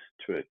face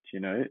to it,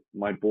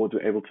 my boards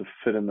were able to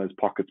fit in those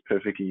pockets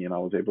perfectly and I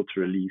was able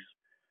to release.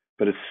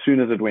 But as soon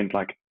as it went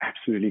like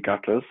absolutely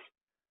gutless,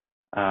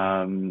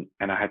 and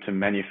I had to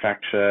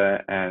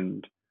manufacture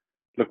and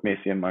look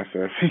messy in my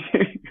surfing,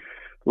 Yeah.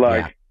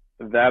 like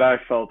that I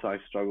felt I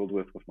struggled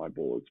with my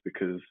boards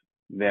because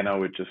then I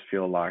would just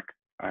feel like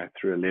I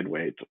threw a lead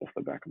weight off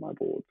the back of my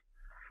board.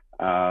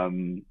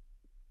 Um,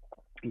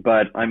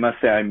 but I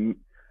must say,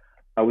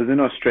 I was in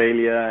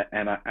Australia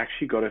and I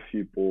actually got a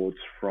few boards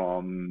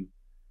from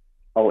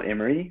Al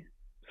Emery.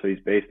 So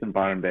he's based in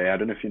Byron Bay. I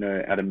don't know if you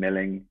know Adam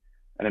Melling.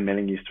 Adam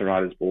Melling used to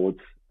ride his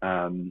boards.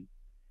 And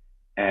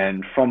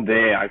from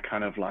there, I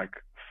kind of like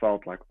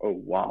felt like, oh,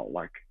 wow,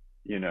 like,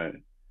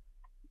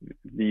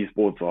 these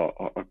boards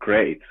are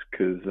great.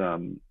 Cause,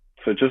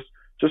 so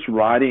just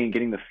riding and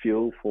getting the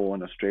feel for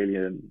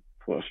Australian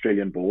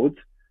boards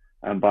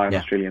by an Yeah.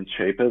 Australian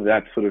shaper.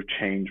 That sort of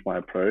changed my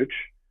approach.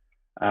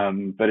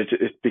 But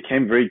it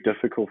became very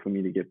difficult for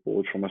me to get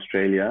boards from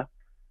Australia.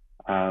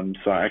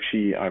 So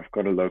I've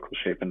got a local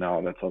shaper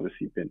now that's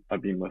obviously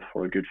I've been with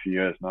for a good few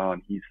years now,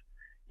 and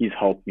he's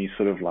helped me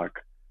sort of like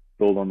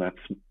build on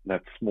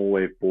that small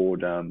wave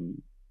board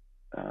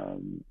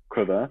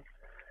quiver.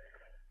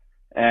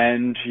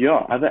 And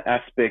yeah, other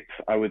aspects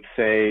I would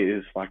say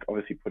is like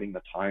obviously putting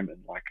the time in.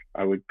 Like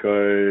I would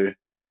go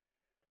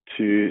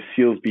to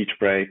Seals Beach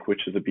Break,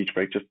 which is a beach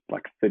break just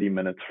like 30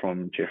 minutes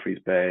from Jeffreys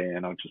Bay,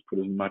 and I'll just put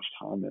as much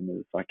time in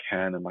as I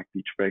can in like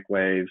beach break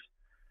waves.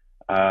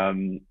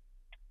 And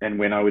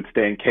when I would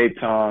stay in Cape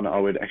Town, I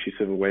would actually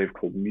surf a wave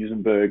called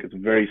Muizenberg. It's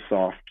very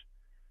soft.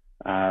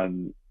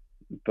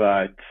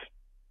 But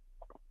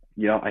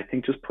yeah, I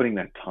think just putting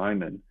that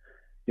time in.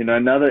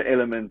 Another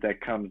element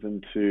that comes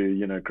into,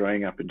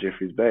 growing up in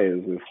Jeffreys Bay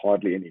is there's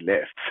hardly any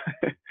left.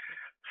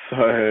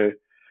 So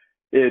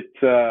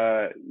it's,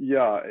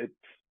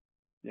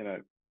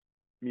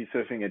 me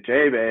surfing at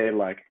J Bay,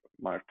 like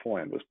my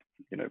point was,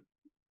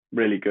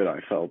 really good, I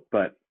felt,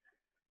 but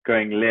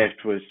going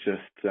left was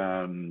just,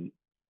 that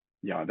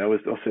was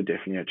also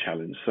definitely a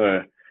challenge.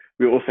 So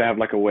we also have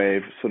like a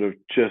wave sort of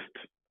just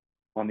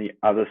on the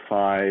other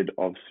side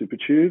of Super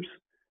Tubes,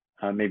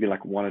 maybe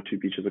like one or two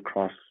beaches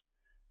across.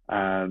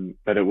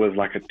 But it was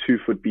like a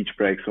 2-foot beach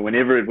break. So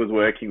whenever it was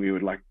working, we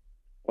would like,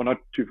 well, not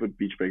 2-foot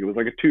beach break. It was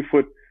like a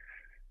 2-foot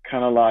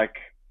kind of like,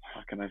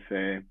 how can I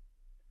say,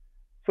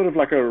 sort of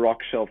like a rock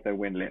shelf that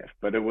went left,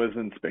 but it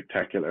wasn't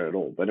spectacular at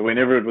all. But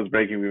whenever it was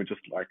breaking, we would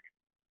just like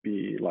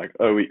be like,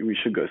 oh, we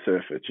should go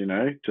surf it,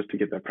 just to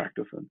get that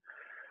practice in.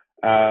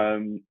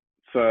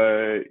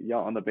 So yeah,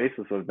 on the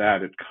basis of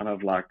that, it kind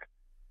of like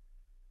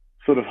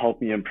sort of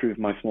helped me improve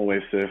my small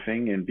wave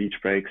surfing and beach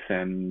breaks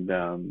and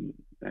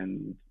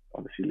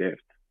obviously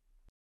left.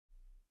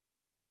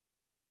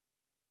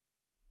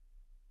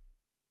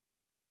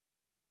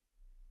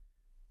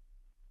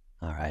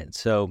 All right.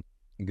 So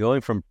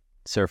going from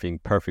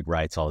surfing perfect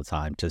rights all the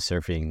time to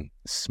surfing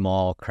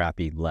small,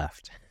 crappy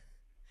left,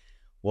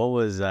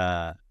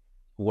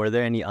 were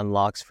there any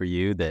unlocks for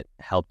you that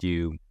helped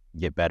you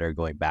get better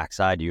going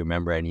backside? Do you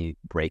remember any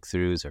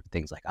breakthroughs or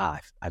things like, I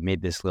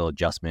made this little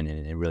adjustment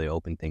and it really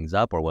opened things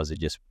up, or was it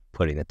just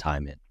putting the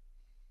time in?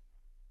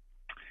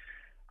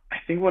 I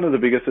think one of the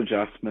biggest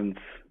adjustments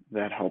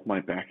that helped my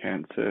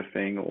backhand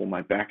surfing or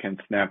my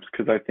backhand snaps,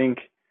 because I think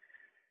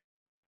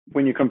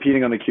when you're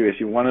competing on the QS,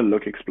 you want to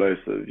look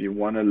explosive. You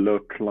want to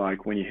look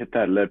like when you hit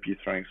that lip, you're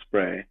throwing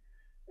spray.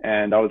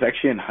 And I was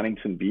actually in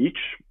Huntington Beach,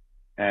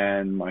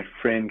 and my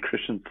friend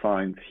Christian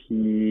Science,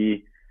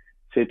 he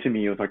said to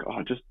me, he was like,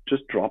 oh,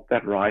 just drop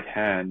that right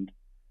hand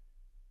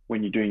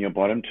when you're doing your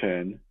bottom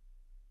turn,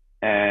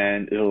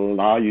 and it'll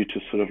allow you to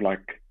sort of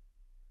like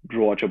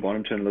draw out your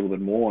bottom turn a little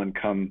bit more and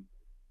come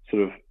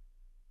sort of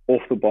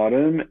off the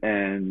bottom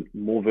and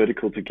more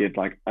vertical to get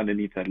like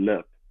underneath that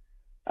lip.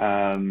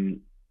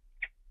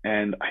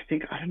 And I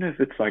don't know if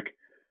it's like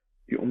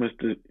you almost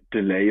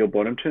delay your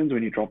bottom turns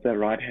when you drop that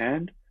right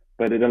hand,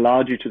 but it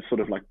allowed you to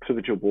sort of like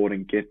pivot your board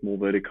and get more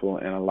vertical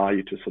and allow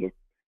you to sort of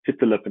hit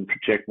the lip and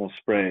project more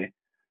spray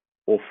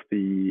off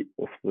the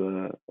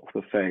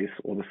face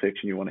or the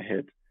section you want to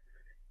hit.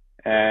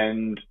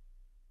 And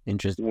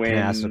interesting. Can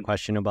I ask a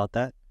question about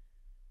that?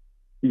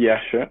 Yeah,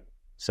 sure.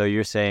 So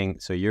you're saying,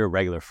 so you're a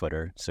regular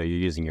footer, so you're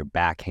using your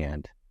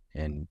backhand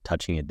and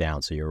touching it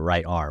down, so your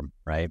right arm,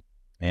 right?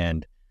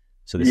 And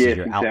so this is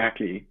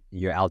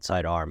your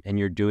outside arm, and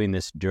you're doing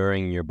this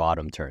during your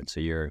bottom turn. So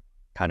you're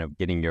kind of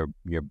getting your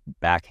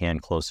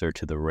backhand closer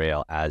to the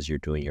rail as you're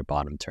doing your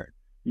bottom turn.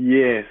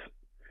 Yes.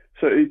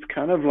 So it's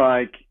kind of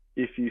like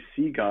if you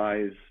see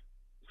guys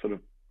sort of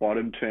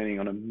bottom turning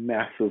on a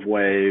massive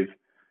wave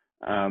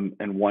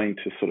and wanting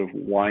to sort of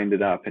wind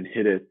it up and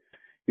hit it,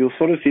 you'll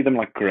sort of see them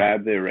like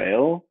grab their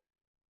rail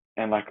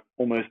and like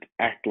almost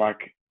act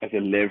like as a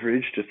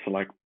leverage just to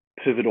like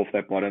pivot off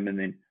that bottom and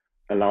then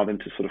allow them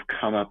to sort of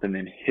come up and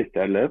then hit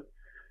that lip.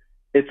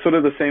 It's sort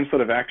of the same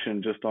sort of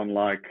action, just on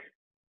like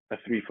a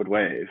 3-foot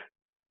wave.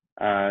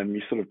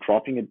 You're sort of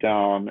dropping it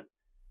down,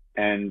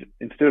 and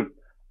instead of,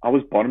 I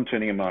was bottom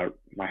turning and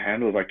my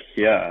hand was like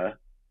here,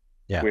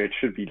 where it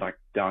should be like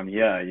down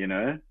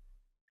here,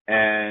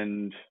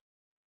 And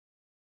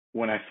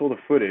when I saw the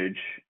footage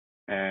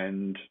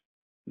and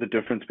the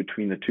difference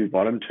between the two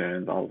bottom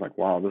turns, I was like,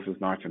 wow, this is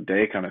night and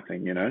day kind of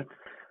thing,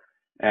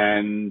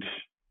 And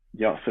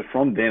yeah, so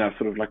from then I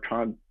sort of like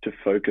tried to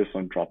focus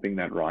on dropping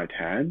that right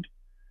hand.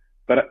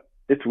 But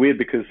it's weird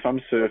because some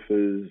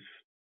surfers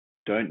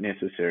don't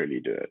necessarily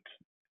do it,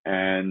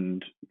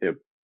 and their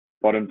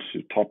bottom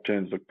to top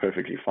turns look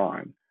perfectly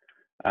fine.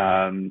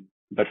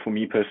 But for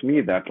me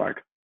personally, that like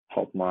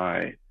helped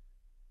my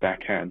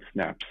backhand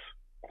snaps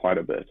quite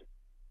a bit.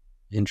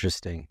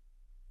 Interesting.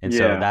 And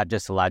so that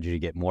just allowed you to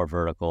get more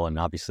vertical. And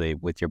obviously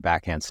with your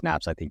backhand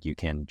snaps, I think you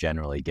can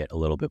generally get a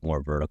little bit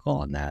more vertical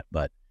on that.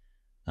 But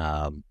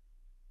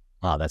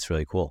wow, that's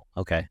really cool.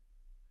 Okay.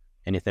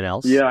 Anything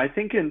else? Yeah, I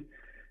think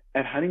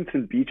at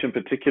Huntington Beach in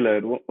particular,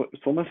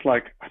 it's almost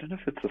like, I don't know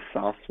if it's the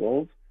South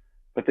Swells,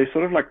 but they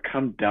sort of like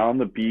come down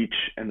the beach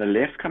and the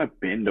left kind of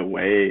bend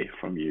away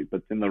from you,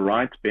 but then the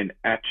right bend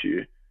at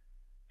you.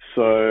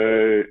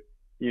 So,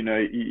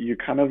 you're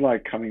kind of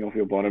like coming off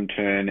your bottom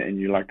turn and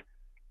you're like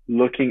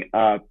looking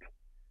up,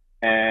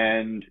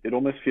 and it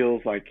almost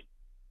feels like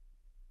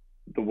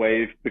the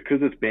wave,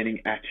 because it's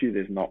bending at you,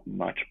 there's not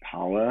much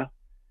power.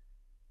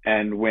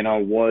 And when I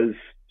was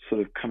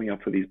sort of coming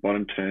up for these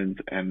bottom turns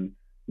and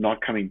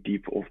not coming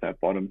deep off that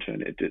bottom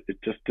turn, it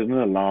just didn't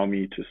allow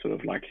me to sort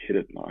of like hit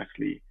it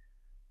nicely.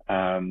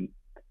 Um,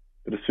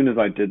 but as soon as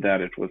I did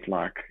that, it was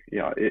like,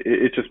 yeah,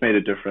 it just made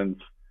a difference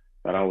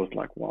that I was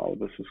like, wow,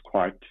 this is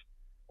quite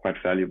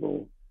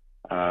valuable.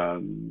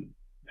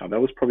 That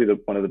was probably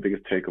one of the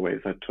biggest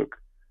takeaways I took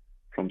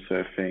from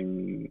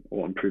surfing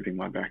or improving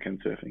my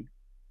backhand surfing.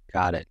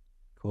 Got it.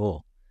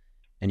 Cool.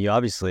 And you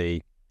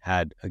obviously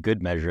had a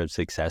good measure of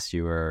success.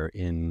 You were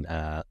in,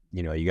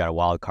 you got a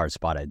wild card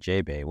spot at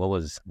J-Bay. What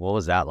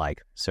was that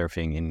like,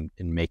 surfing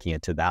and making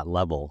it to that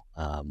level?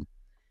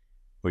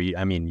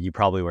 You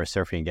probably were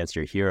surfing against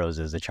your heroes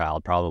as a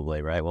child,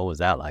 probably, right? What was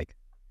that like?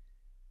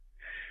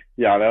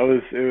 Yeah,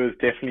 it was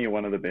definitely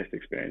one of the best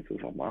experiences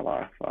of my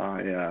life.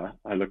 Yeah,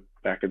 I look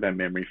back at that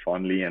memory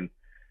fondly, and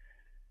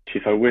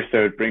geez, I wish they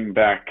would bring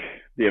back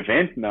the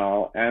event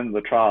now and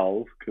the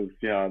trials, because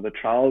yeah, the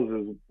trials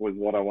was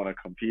what I want to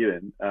compete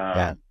in.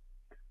 Yeah.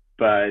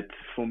 But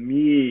for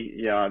me,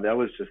 yeah, that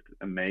was just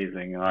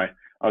amazing. I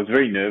was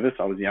very nervous.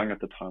 I was young at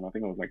the time. I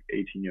think I was like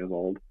 18 years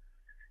old.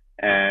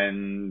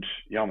 And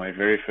yeah, my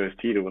very first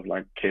heater was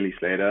like Kelly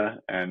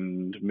Slater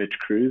and Mitch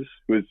Cruz,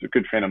 who was a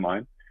good friend of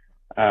mine.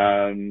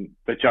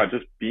 But yeah,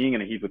 just being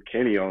in a heat with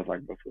Kelly, I was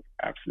like, this was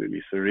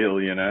absolutely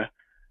surreal.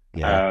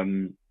 Yeah.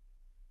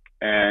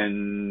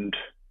 And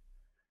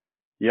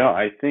yeah,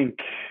 I think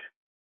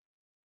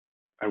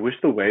I wish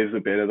the waves were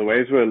better. The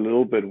waves were a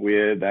little bit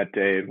weird that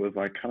day. It was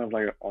like kind of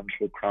like an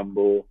onshore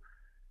crumble.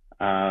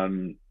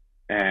 And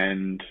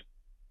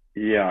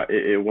yeah,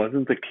 it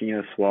wasn't the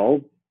cleanest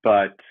swell,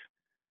 but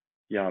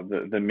yeah,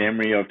 the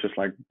memory of just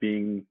like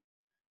being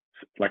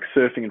like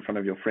surfing in front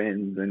of your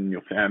friends and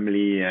your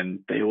family, and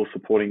they all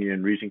supporting you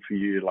and rooting for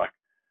you, like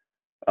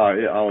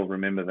I'll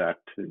remember that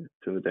to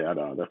the day I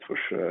die. That's for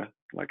sure.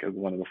 Like as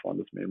one of the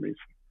fondest memories.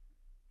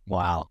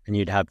 Wow. And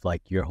you'd have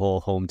like your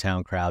whole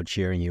hometown crowd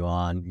cheering you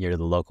on. You're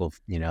the local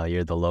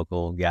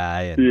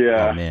guy. And oh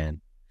Yeah,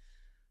 man,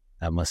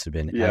 that must have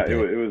been yeah, epic.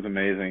 it was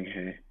amazing.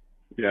 Hey,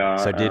 yeah.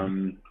 So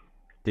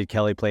did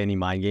Kelly play any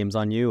mind games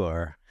on you,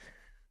 or?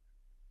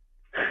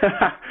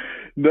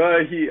 No,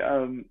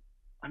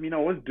 I mean, I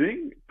was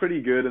doing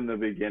pretty good in the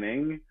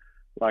beginning.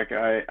 Like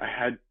I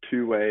had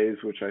two waves,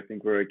 which I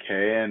think were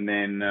okay. And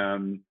then,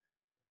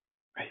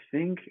 I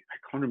think, I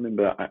can't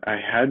remember. I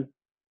had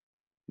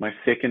my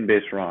second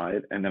best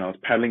ride, and then I was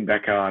paddling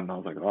back out, and I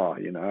was like, oh,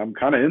 I'm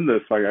kind of in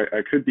this. Like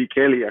I could be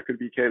Kelly. I could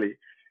be Kelly.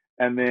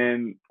 And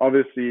then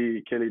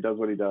obviously Kelly does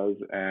what he does,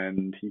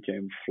 and he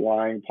came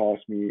flying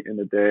past me in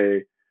a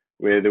day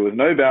where there was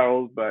no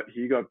barrels, but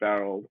he got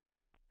barreled,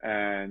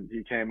 and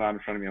he came out in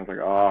front of me. I was like,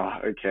 oh,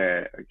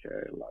 okay,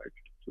 like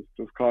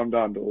just calm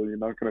down, Dole. You're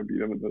not gonna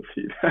beat him in this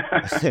heat.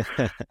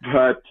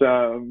 But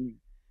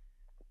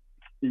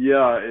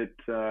yeah,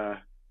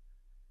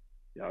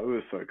 yeah, it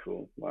was so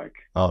cool. Like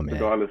Oh man.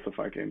 regardless if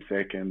I came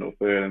second or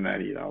third in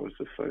that heat, I was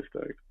just so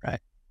stoked. Right.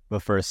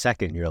 But for a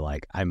second, you're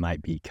like, I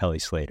might be Kelly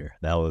Slater.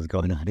 That was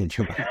going on in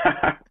your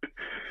mind.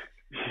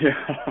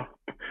 Yeah,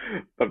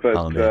 but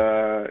Oh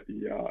man.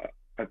 yeah,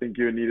 I think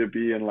you need to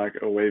be in like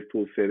a wave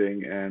pool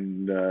setting,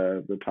 and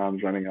the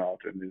time's running out,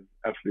 and there's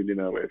absolutely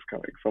no waves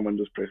coming. Someone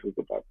just presses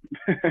the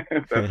button.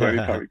 That's the only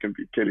time you can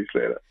beat Kelly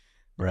Slater.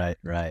 Right,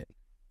 right.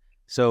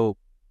 So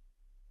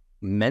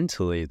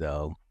mentally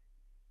though,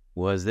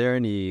 was there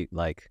any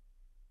like,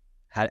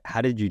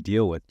 how did you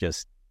deal with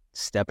just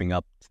stepping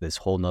up to this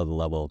whole nother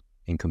level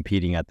and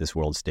competing at this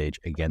world stage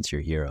against your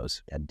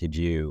heroes? And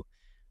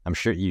I'm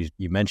sure you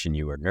mentioned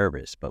you were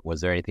nervous, but was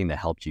there anything that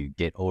helped you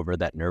get over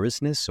that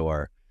nervousness,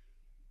 or?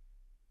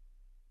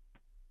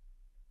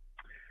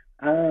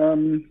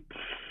 Um,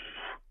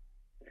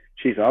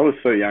 Geez, I was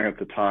so young at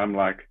the time.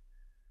 Like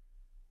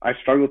I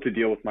struggled to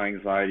deal with my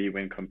anxiety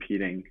when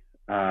competing.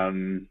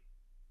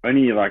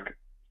 Only like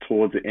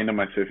towards the end of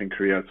my surfing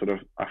career,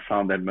 I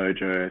found that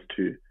mojo as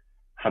to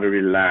how to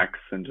relax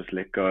and just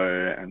let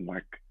go, and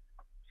like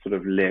sort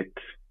of let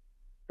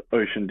the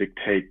ocean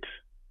dictate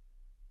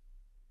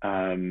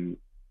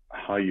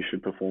how you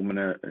should perform in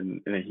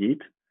a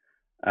heat.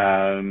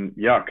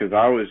 Yeah, because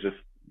I was just,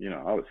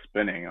 I was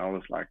spinning. I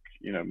was like,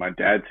 my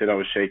dad said I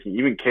was shaking.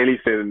 Even Kelly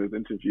said in his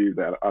interview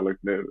that I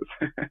looked nervous.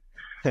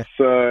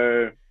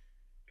 So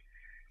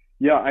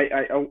yeah,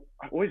 I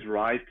always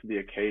rise to the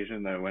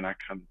occasion though when I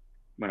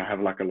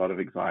have like a lot of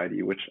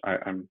anxiety, which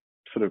I'm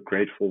sort of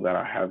grateful that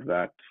I have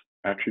that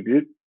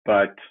attribute.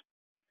 But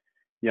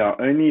yeah,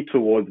 only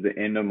towards the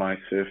end of my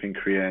surfing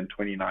career in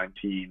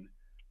 2019,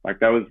 like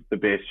that was the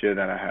best year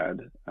that I had,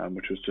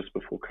 which was just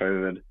before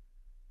COVID.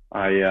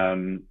 I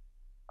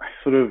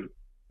sort of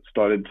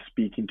started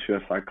speaking to a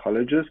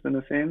psychologist in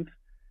a sense.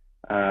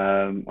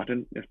 I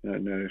don't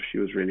know if she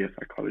was really a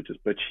psychologist,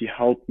 but she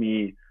helped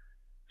me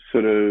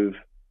sort of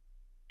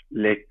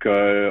let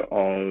go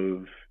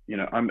of,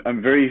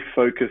 I'm very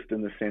focused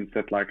in the sense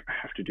that like I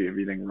have to do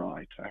everything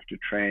right. I have to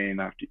train,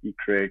 I have to eat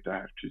correct, I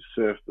have to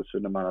surf a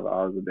certain amount of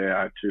hours a day.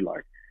 I have to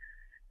like,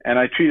 and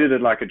I treated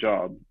it like a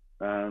job.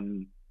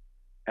 And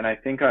I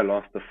think I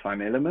lost the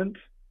fun element.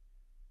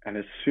 And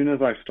as soon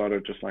as I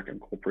started just like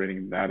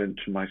incorporating that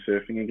into my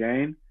surfing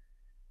again,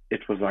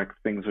 it was like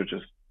things were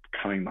just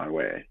coming my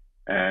way.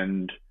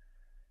 And,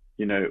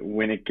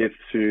 when it gets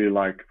to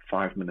like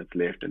 5 minutes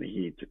left in a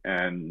heat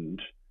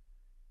and,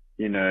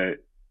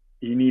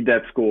 you need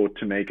that score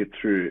to make it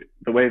through,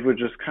 the wave would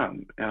just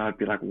come. And I'd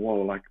be like,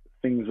 whoa, like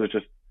things are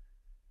just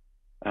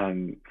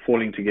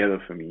falling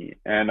together for me.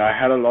 And I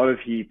had a lot of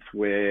heats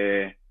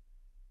where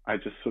I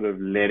just sort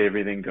of let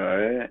everything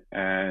go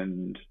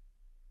and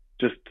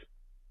just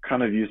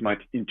kind of use my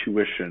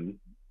intuition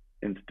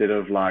instead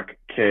of like,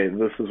 okay,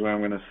 this is where I'm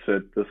going to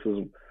sit. This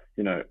is,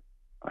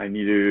 I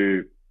need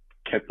to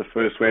catch the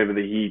first wave of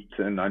the heat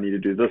and I need to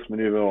do this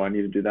maneuver or I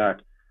need to do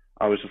that.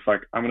 I was just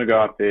like, I'm going to go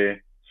out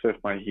there, surf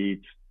my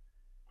heat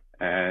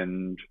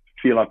and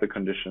feel out the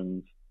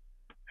conditions,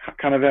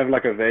 kind of have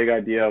like a vague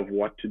idea of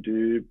what to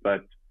do,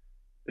 but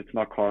it's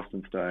not cast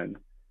in stone.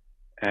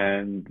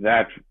 And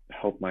that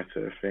helped my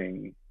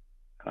surfing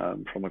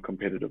from a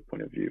competitive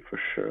point of view for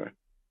sure.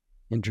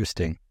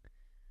 Interesting.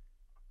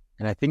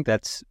 And I think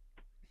that's,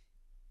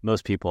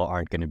 most people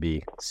aren't going to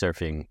be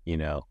surfing,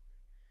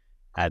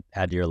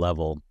 at your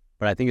level,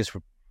 but I think it's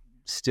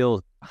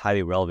still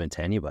highly relevant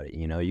to anybody.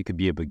 You could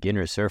be a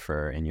beginner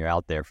surfer and you're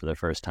out there for the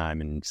first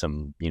time in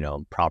some,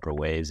 proper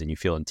waves and you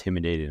feel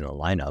intimidated in a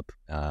lineup.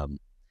 And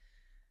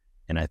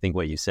I think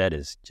what you said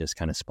is just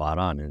kind of spot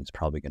on and it's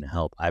probably going to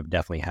help. I've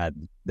definitely had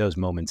those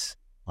moments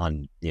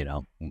on,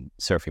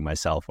 surfing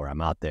myself where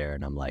I'm out there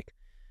and I'm like,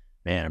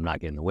 man, I'm not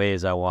getting the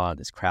waves I want.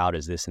 This crowd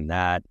is this and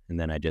that. And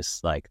then I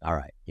just like, all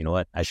right, you know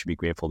what? I should be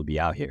grateful to be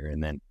out here.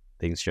 And then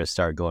things just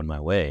start going my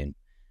way. And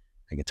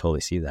I can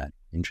totally see that.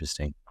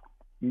 Interesting.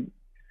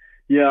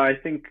 Yeah, I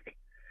think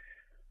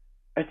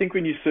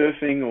when you're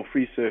surfing or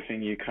free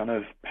surfing, you kind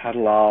of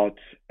paddle out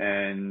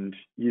and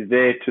you're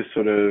there to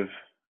sort of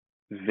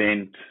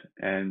vent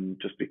and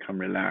just become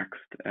relaxed.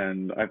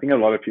 And I think a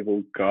lot of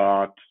people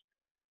got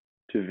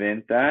to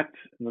vent that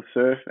in the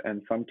surf,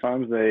 and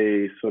sometimes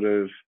they sort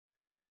of,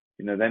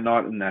 they're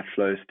not in that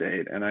flow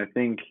state. And I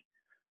think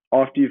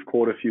after you've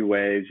caught a few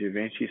waves, you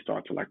eventually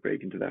start to like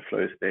break into that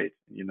flow state.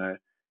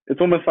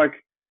 It's almost like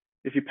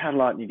if you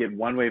paddle out and you get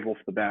one wave off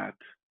the bat,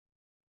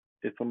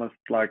 it's almost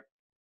like,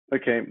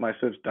 okay, my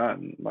surf's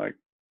done. Like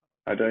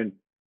I don't,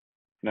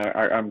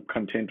 I'm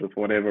content with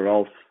whatever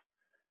else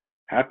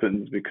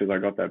happens because I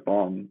got that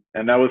bomb.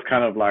 And that was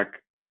kind of like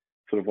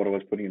sort of what I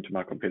was putting into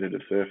my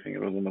competitive surfing. It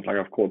was almost like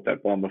I've caught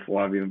that bomb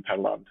before I've even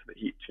paddled out into the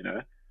heat,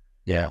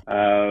 Yeah.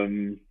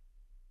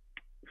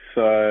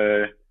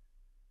 So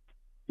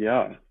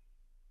yeah.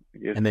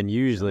 And then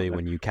usually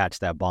when you catch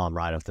that bomb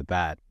right off the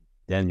bat,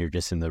 then you're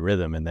just in the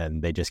rhythm and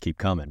then they just keep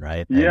coming,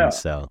 right? Yeah. And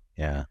so,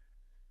 yeah.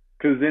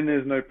 Because then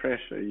there's no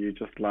pressure. You're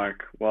just like,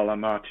 well,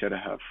 I'm out here to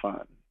have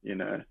fun,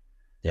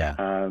 Yeah.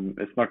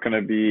 It's not going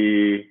to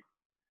be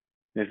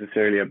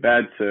necessarily a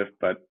bad surf,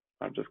 but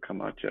I've just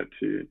come out here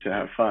to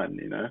have fun,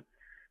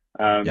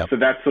 Yep. So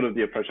that's sort of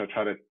the approach I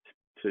try to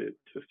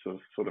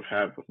sort of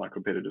have with my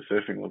competitive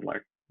surfing was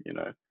like,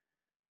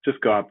 just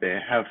go out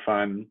there, have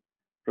fun,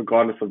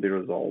 regardless of the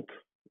result.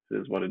 It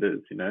is what it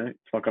is,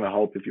 It's not going to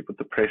help if you put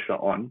the pressure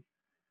on,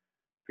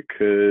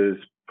 because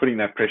putting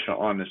that pressure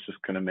on is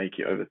just going to make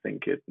you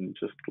overthink it and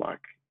just like,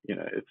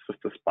 it's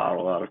just a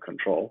spiral out of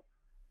control.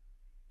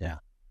 Yeah.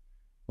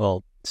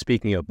 Well,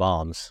 speaking of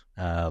bombs,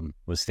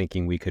 was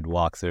thinking we could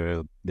walk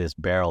through this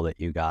barrel that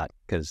you got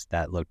because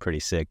that looked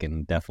pretty sick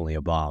and definitely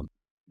a bomb.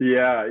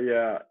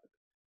 Yeah.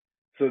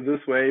 So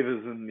this wave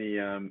is in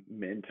the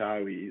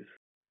Mentawis.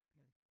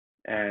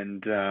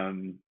 And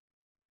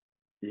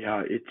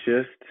yeah, it's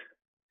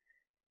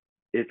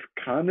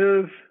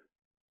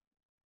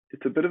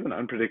a bit of an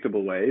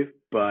unpredictable wave,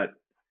 but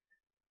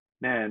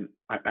man,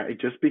 I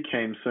just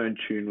became so in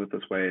tune with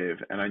this wave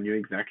and I knew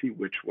exactly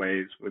which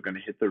waves were going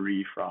to hit the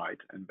reef right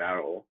and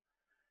barrel.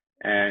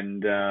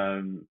 And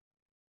oh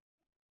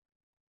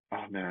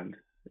man,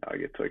 I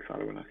get so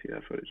excited when I see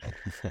that footage.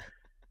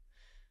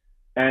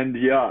 And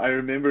yeah, I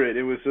remember it.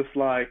 It was just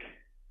like,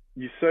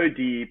 you're so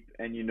deep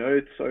and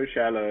it's so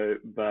shallow,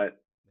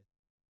 but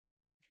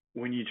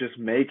when you just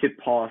make it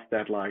past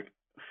that like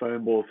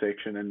foam ball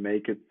section and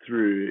make it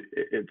through,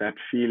 that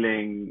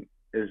feeling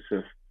is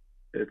just,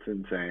 it's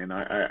insane.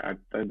 I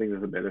don't think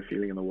there's a better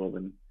feeling in the world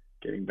than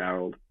getting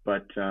barreled.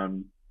 But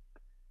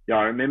yeah,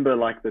 I remember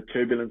like the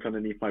turbulence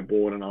underneath my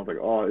board and I was like,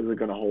 oh, is it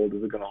going to hold?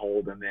 Is it going to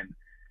hold? And then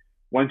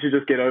once you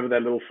just get over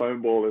that little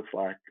foam ball, it's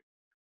like,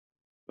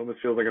 it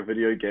almost feels like a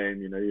video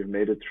game, you've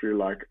made it through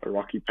like a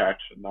rocky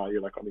patch and now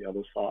you're like on the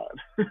other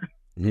side.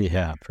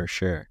 Yeah, for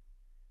sure.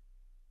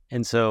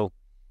 And so,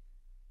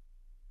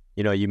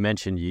 You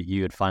mentioned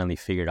you had finally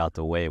figured out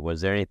the wave.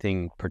 Was there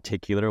anything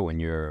particular when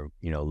you're,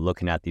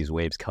 looking at these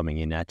waves coming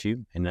in at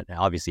you? And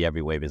obviously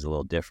every wave is a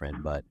little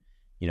different, but,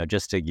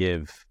 just to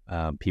give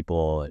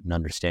people an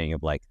understanding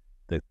of like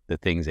the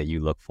things that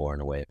you look for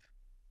in a wave.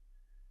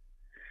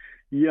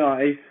 Yeah,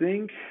 I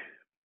think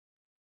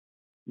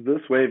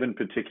this wave in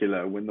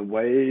particular, when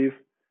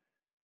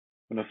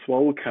a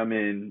swell will come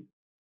in,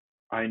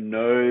 I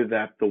know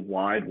that the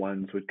wide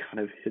ones would kind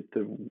of hit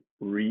the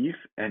reef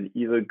and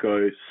either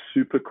go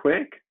super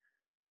quick,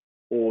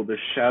 or the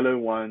shallow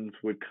ones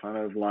would kind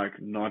of like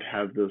not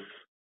have this,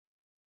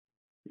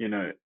 you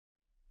know,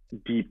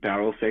 deep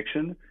barrel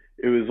section.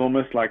 It was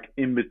almost like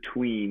in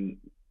between.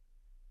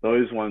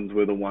 Those ones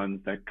were the ones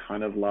that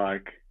kind of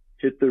like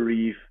hit the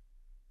reef,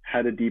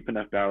 had a deep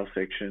enough barrel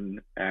section,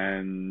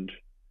 and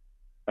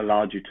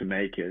allowed you to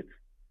make it.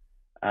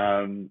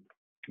 Um,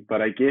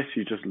 but I guess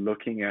you're just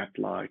looking at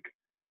like,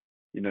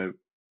 you know,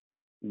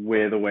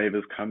 where the wave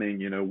is coming,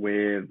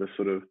 where the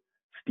sort of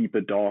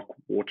steeper dark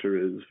water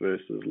is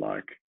versus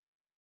like,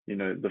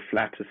 the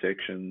flatter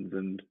sections.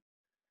 And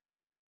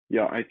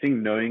yeah, I think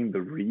knowing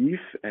the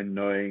reef and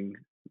knowing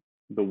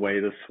the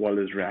way the swell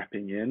is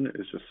wrapping in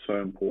is just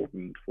so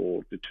important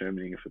for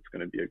determining if it's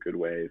going to be a good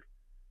wave.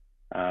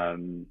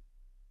 Um,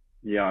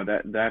 yeah,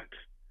 that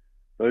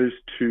those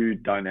two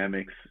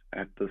dynamics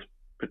at this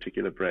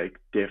particular break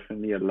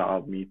definitely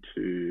allowed me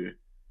to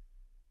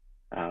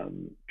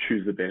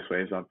choose the best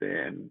waves out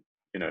there and,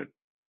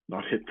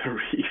 not hit the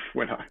reef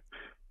when I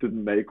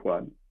didn't make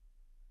one.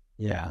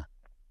 Yeah.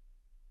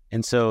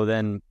 And so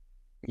then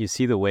you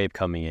see the wave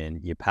coming in,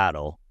 you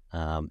paddle,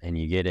 and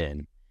you get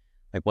in.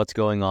 Like, what's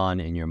going on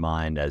in your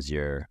mind as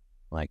you're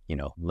like,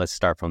 let's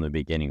start from the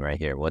beginning right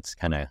here. What's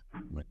kind of,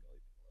 I'm going to go a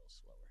little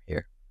slower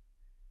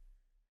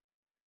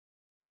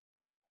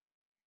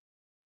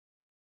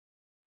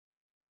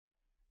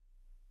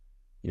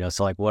here.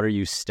 So like, what are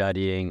you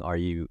studying? Are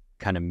you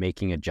kind of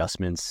making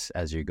adjustments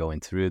as you're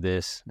going through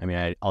this? I mean,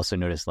 I also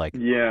noticed like,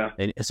 Yeah,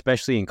 and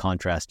especially in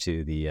contrast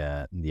to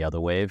the other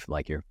wave,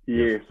 like your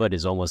yes, foot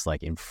is almost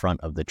like in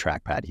front of the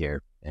trackpad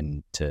here,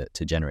 and to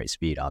generate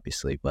speed,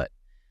 obviously. But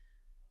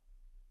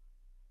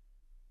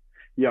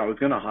yeah. I was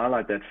going to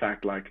highlight that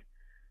fact, like,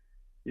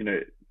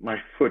 my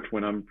foot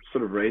when I'm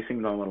sort of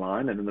racing down the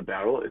line and in the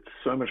barrel, it's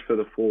so much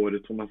further forward.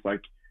 It's almost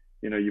like,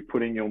 you're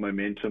putting your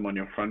momentum on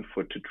your front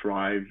foot to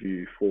drive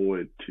you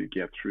forward to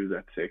get through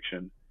that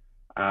section.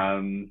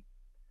 Um,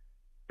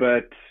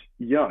 but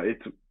yeah,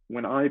 it's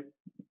when I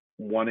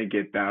want to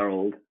get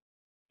barreled,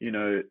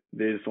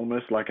 there's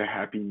almost like a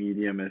happy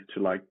medium as to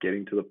like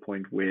getting to the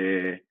point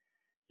where,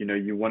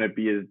 you want to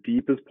be as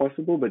deep as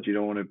possible, but you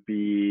don't want to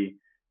be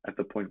at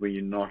the point where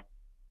you're not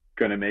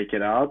going to make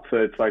it out. So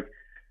it's like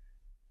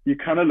you're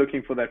kind of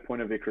looking for that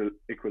point of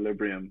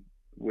equilibrium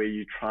where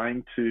you're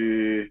trying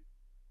to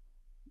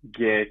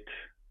get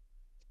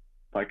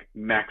like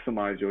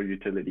maximize your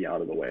utility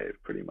out of the wave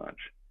pretty much.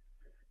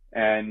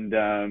 And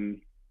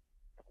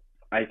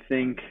I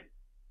think,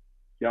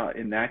 yeah,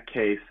 in that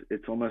case,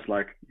 it's almost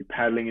like you're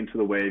paddling into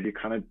the wave. You're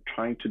kind of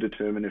trying to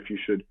determine if you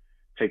should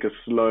take a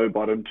slow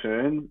bottom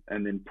turn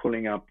and then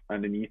pulling up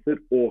underneath it,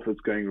 or if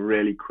it's going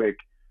really quick,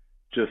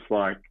 just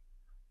like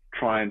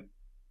try and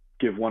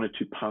give one or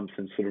two pumps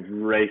and sort of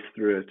race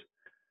through it.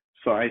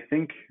 So I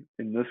think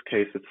in this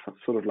case, it's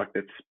sort of like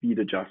that speed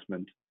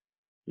adjustment.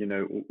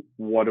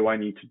 What do I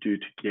need to do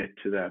to get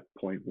to that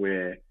point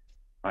where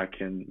I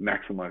can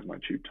maximize my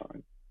tube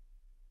time?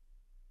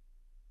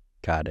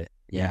 got it.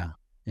 Yeah.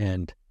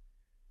 And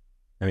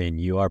I mean,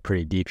 you are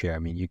pretty deep here. I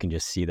mean, you can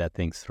just see that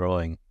thing's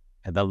throwing,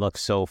 and that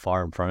looks so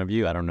far in front of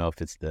you. I don't know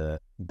if it's the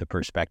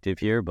perspective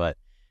here, but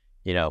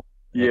Yeah.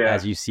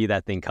 as you see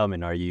that thing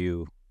coming, are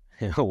you,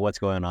 what's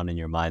going on in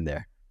your mind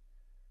there?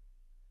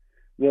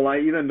 Well, I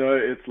either know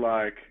it's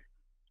like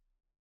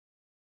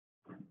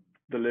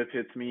the lip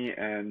hits me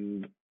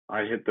and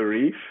I hit the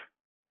reef,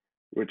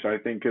 which I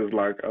think is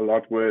like a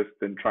lot worse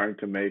than trying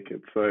to make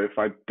it. So if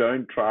I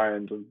don't try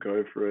and just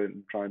go for it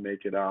and try and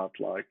make it out,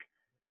 like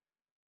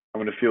I'm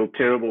gonna feel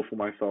terrible for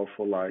myself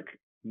for like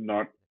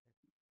not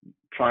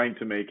trying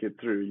to make it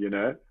through.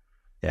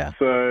 Yeah.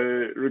 So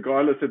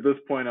regardless, at this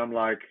point, I'm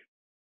like,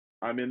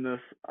 I'm in this.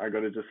 I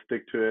got to just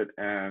stick to it,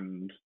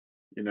 and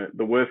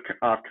the worst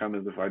outcome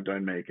is if I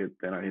don't make it,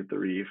 then I hit the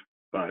reef.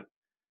 But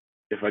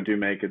if I do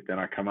make it, then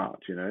I come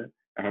out. And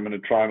I'm going to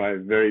try my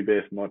very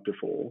best not to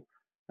fall,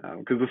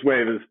 because this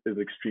wave is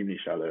extremely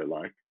shallow.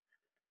 Like,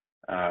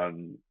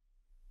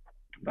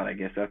 but I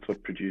guess that's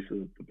what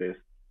produces the best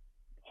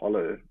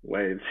hollow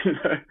waves.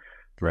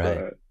 Right.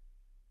 So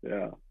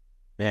yeah.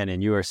 Man,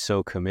 and you are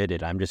so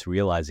committed. I'm just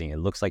realizing it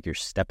looks like you're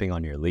stepping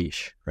on your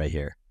leash right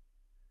here.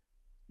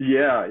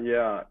 Yeah,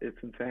 it's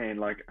insane.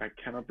 Like I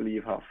cannot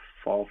believe how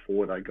far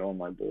forward I go on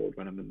my board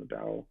when I'm in the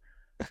barrel.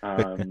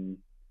 Um,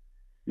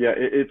 yeah,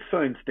 it's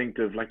so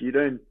instinctive. Like you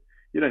don't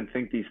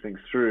think these things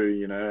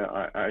through.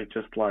 I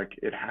just like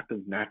it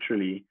happens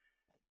naturally,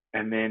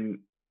 and then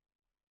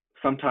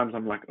sometimes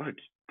I'm like, oh,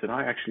 did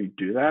I actually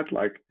do that?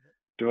 Like,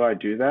 do I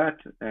do that?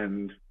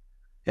 And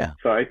Yeah.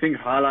 so I think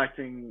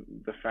highlighting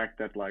the fact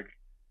that like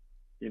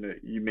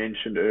you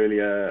mentioned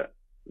earlier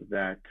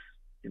that,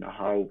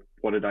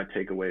 what did I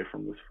take away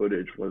from this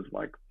footage was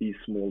like these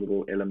small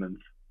little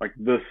elements. Like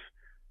this,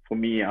 for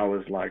me, I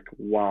was like,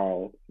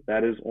 wow,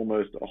 that is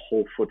almost a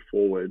whole foot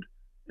forward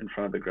in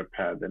front of the grip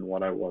pad than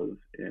what I was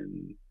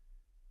in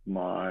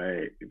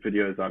my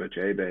videos out at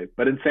J-Bay.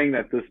 But in saying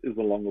that, this is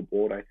a longer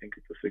board. I think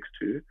it's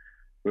a 6'2",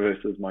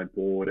 versus my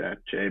board at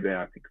J-Bay,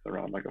 I think it's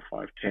around like a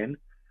 5'10".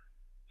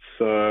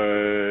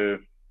 So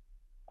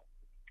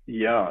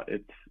yeah,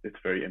 it's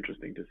very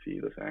interesting to see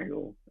this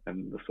angle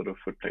and the sort of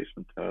foot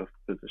placement to have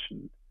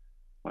positioned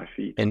my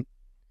feet. And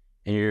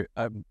you're,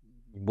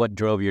 what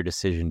drove your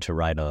decision to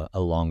ride a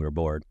longer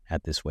board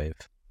at this wave?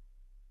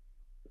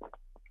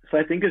 So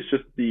I think it's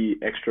just the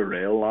extra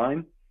rail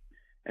line,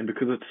 and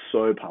because it's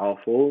so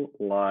powerful,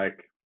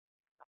 like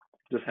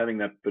just having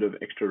that bit of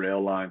extra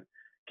rail line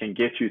can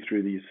get you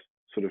through these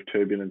sort of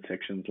turbulent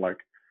sections. Like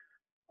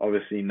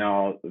obviously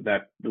now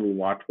that little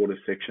whitewater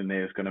section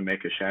there is going to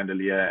make a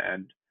chandelier,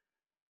 and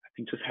I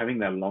think just having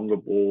that longer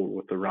ball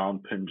with the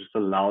round pin just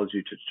allows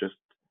you to just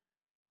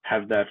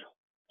have that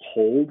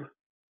hold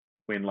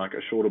when like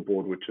a shorter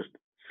board would just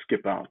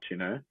skip out,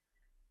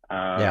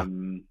 Yeah.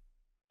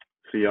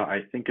 So yeah,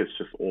 I think it's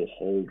just all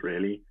hold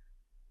really,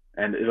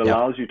 and it Yep.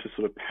 allows you to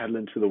sort of paddle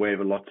into the wave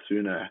a lot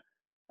sooner.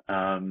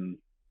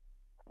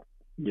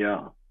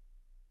 Yeah.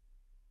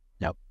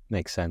 Yep.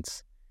 Makes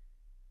sense.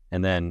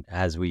 And then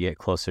as we get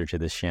closer to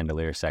this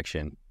chandelier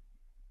section,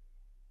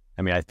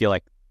 I mean, I feel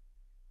like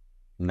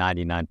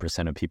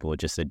 99% of people would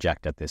just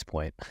eject at this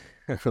point,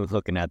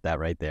 looking at that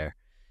right there.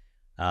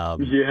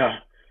 Yeah.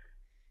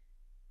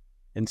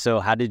 And so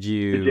how did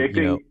you,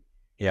 Ejecting.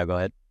 Yeah, go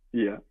ahead.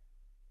 Yeah.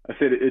 I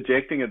said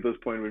ejecting at this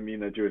point would mean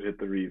that you would hit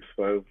the reef.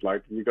 So it's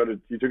like you gotta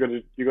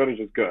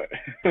just go.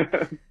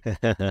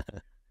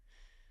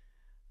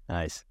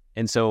 Nice.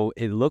 And so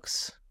it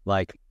looks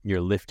like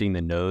you're lifting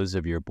the nose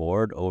of your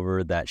board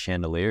over that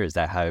chandelier. Is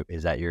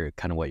that your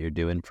kind of what you're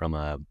doing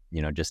from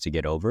just to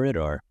get over it,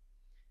 or?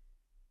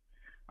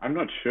 I'm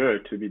not sure,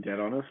 to be dead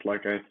honest.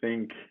 Like I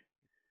think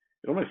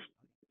it almost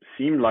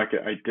seemed like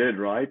I did,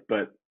 right?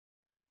 But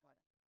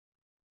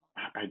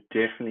I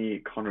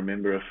definitely can't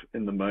remember if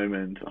in the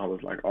moment I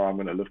was like, oh, I'm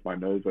gonna lift my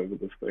nose over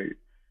this thing.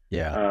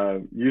 Yeah.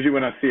 Usually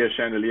when I see a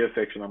chandelier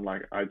section, I'm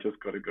like, I just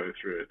got to go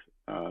through it,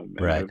 and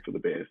Right. hope for the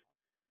best.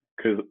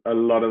 Because a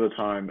lot of the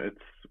time, it's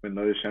when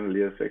those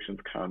chandelier sections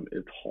come,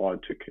 it's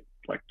hard to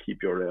like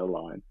keep your rail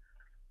line.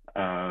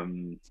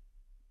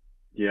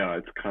 Yeah,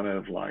 it's kind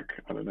of like,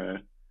 I don't know,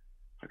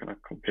 how can I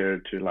compare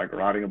it to like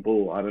riding a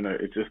bull? I don't know.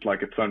 It's just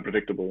like it's so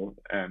unpredictable,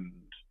 and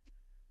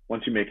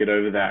once you make it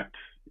over that,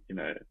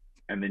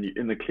 and then you're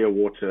in the clear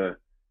water,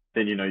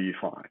 then you're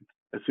fine.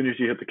 As soon as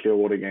you hit the clear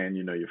water again,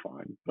 you're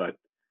fine. But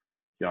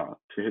yeah,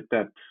 to hit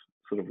that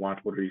sort of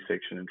white watery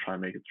section and try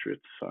and make it through,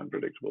 it's so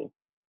unpredictable.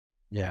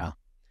 Yeah.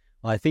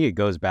 Well, I think it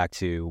goes back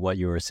to what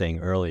you were saying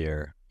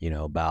earlier,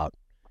 about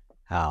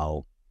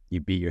how you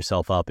beat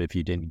yourself up if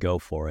you didn't go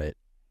for it.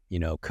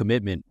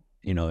 Commitment,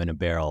 in a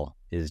barrel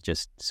is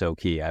just so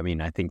key. I mean,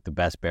 I think the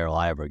best barrel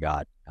I ever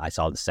got, I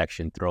saw the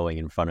section throwing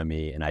in front of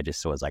me and I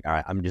just was like, all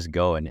right, I'm just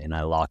going, and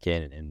I lock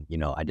in and,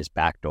 I just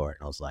backdoor it.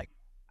 And I was like,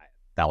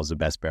 that was the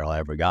best barrel I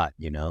ever got,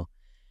 But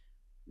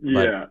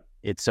Yeah.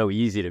 it's so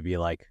easy to be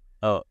like,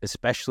 oh,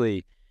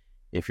 especially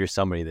if you're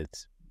somebody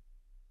that's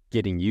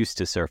getting used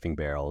to surfing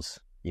barrels,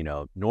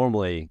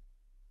 normally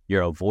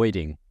you're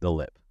avoiding the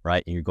lip,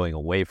 right? And you're going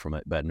away from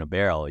it. But in a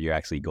barrel, you're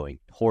actually going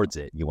towards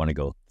it. You want to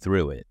go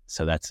through it.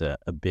 So that's a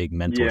big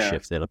mental Yeah,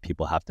 shift that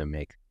people have to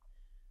make.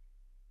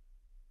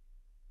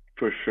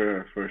 for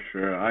sure, for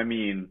sure. I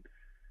mean,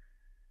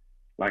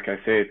 like I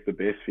say, it's the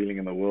best feeling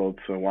in the world,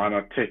 so why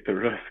not take the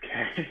risk?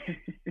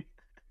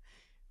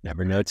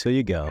 Never know till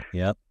you go.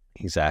 Yep,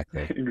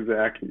 exactly.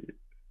 Exactly.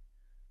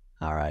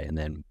 All right. And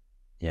then,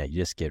 yeah, you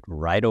just get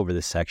right over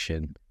the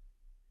section.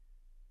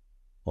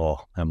 Oh,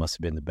 that must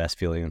have been the best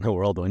feeling in the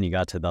world when you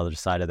got to the other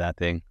side of that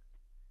thing.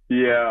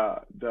 Yeah,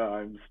 no,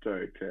 I'm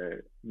stoked, hey.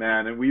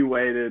 Man, and we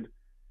waited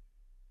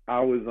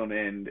hours on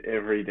end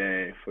every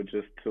day for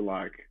just to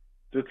like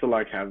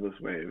have this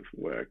wave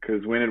work.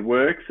 Because when it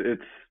works,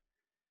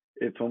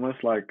 it's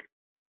almost like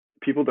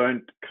people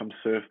don't come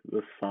surf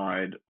this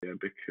side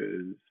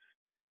because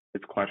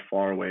it's quite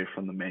far away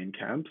from the main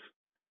camps.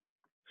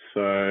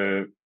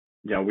 So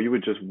yeah, we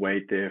would just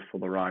wait there for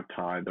the right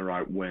tide, the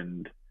right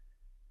wind,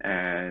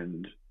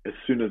 and as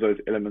soon as those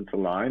elements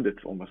aligned,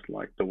 it's almost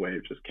like the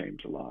wave just came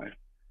to life.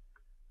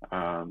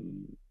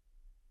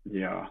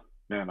 Yeah,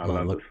 man, I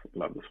Well,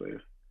 love this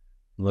wave.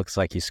 looks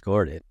like you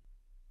scored it.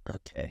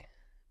 Okay.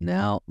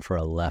 Now for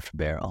a left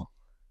barrel.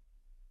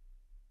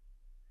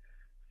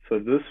 So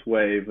this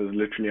wave is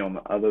literally on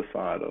the other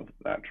side of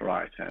that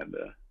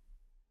right-hander,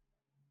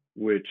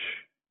 which,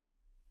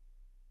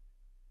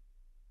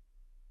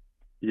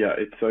 yeah,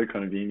 it's so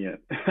convenient.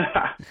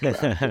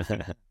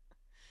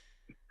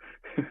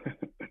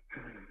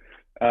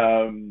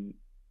 um,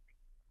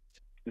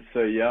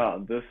 so yeah,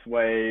 this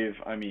wave,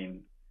 I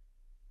mean,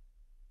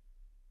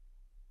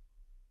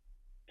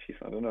 geez,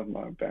 I don't know if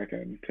my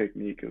backhand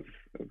technique is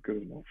as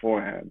good as my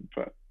forehand,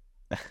 but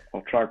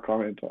I'll try to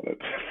comment on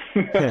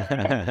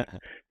it.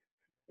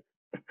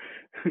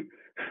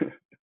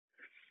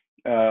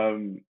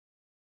 um,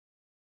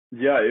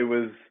 yeah, it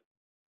was,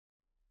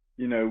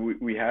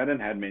 we hadn't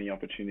had many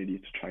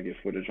opportunities to try to get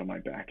footage on my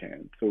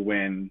backhand. So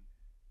when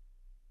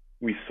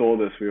we saw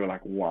this, we were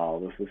like,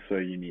 wow, this is so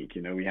unique.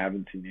 We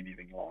haven't seen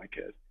anything like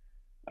it.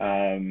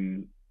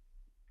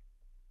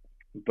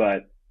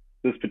 But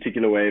this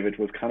particular wave, it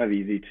was kind of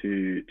easy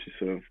to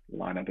sort of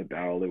line up a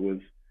barrel. It was,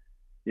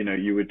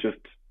 you would just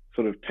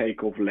sort of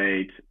take off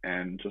late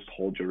and just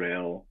hold your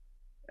rail,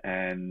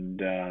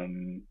 and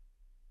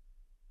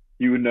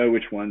you would know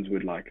which ones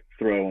would like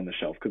throw on the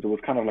shelf because it was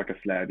kind of like a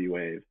slabby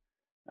wave.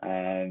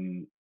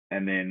 And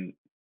then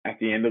at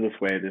the end of this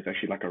wave, there's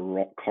actually like a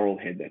rock coral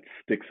head that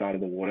sticks out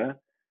of the water.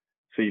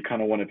 So you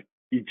kind of want to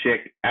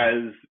eject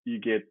as you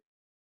get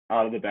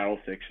out of the barrel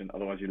section,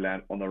 otherwise you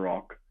land on the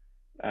rock.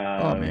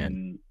 Oh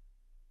man.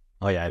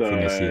 Oh yeah, I So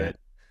think I see it.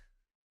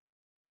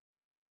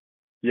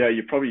 yeah,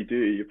 you probably do.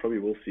 You probably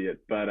will see it,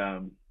 but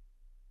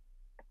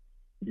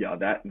yeah,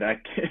 that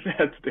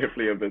that's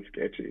definitely a bit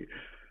sketchy.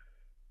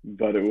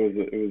 But it was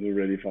a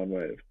really fun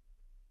wave.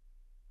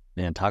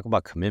 Man, talk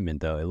about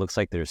commitment though. It looks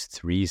like there's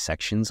 3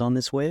 sections on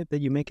this wave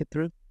that you make it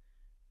through.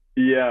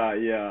 Yeah.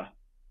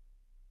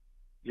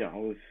 I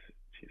was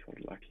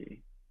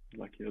lucky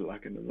to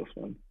luck into this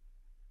one.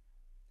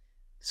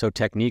 So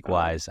technique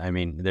wise, I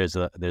mean, there's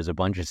a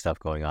bunch of stuff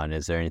going on.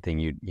 Is there anything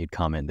you'd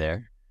comment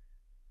there?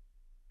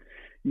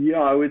 Yeah,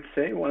 I would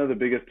say one of the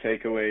biggest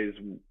takeaways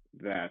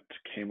that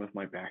came with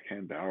my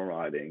backhand barrel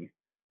riding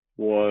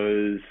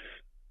was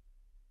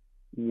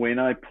when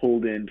I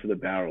pulled into the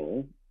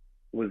barrel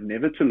was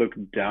never to look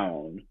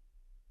down.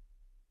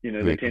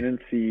 The Right.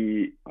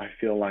 tendency I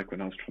feel like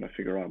when I was trying to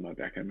figure out my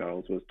backhand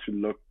barrels was to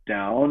look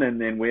down,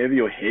 and then wherever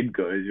your head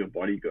goes, your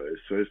body goes.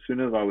 So as soon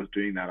as I was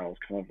doing that, I was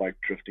kind of like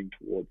drifting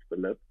towards the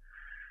lip.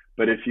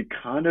 But if you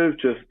kind of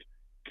just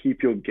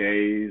keep your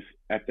gaze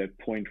at that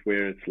point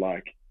where it's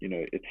like,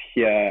 it's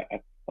here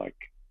at like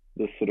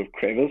this sort of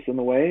crevice in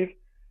the wave,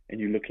 and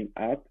you're looking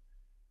up,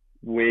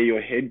 where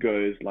your head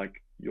goes, like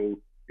your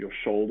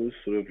shoulders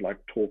sort of like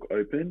torque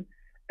open,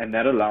 and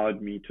that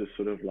allowed me to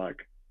sort of like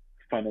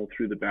funnel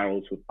through the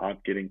barrels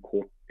without getting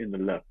caught in the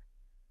lip,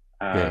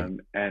 Yeah.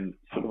 and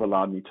sort of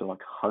allowed me to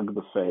like hug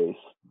the face.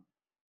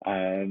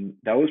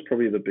 That was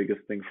probably the biggest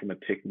thing from a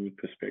technique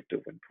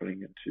perspective when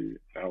putting into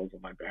barrels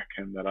on my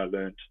backhand that I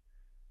learned.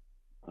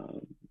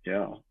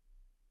 Yeah.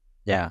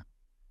 Yeah.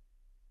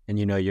 And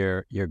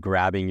you're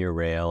grabbing your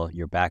rail,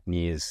 your back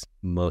knee is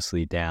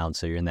mostly down,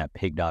 so you're in that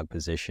pig dog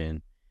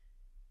position.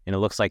 And it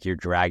looks like you're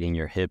dragging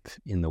your hip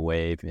in the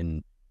wave.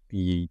 And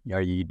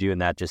are you doing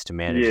that just to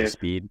manage the Yes.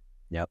 speed?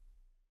 Yep.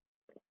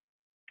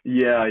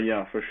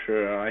 Yeah, for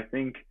sure. I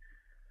think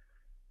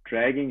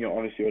dragging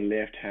obviously your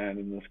left hand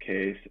in this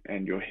case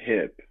and your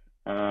hip,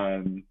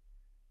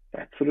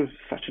 that's sort of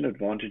such an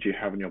advantage you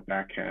have in your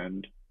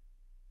backhand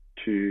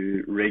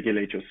to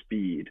regulate your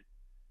speed.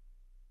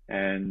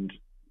 And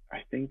I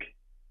think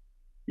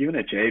even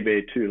at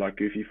J-Bay too, like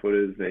goofy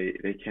footers,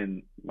 they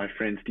can. My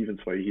friend Steven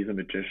Sawyer, he's a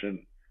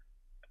magician.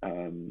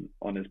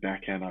 On his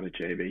backhand out of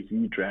J-Bay,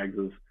 he drags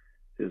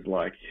his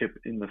like hip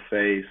in the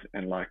face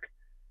and like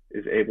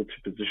is able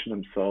to position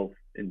himself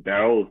in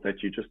barrels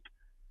that you just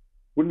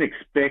wouldn't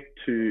expect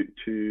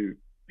to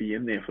be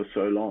in there for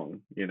so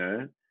long.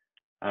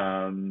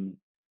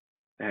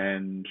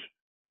 And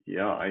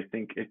yeah, I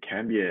think it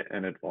can be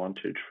an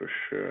advantage for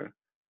sure.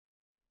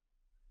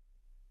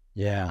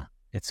 Yeah.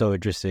 It's so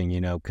interesting,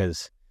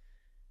 because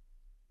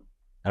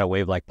at a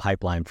wave like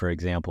Pipeline, for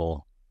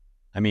example,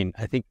 I mean,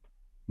 I think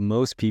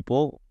most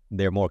people,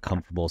 they're more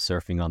comfortable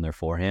surfing on their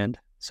forehand.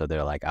 So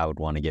they're like, I would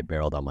want to get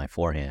barreled on my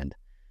forehand.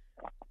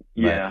 But,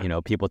 Yeah,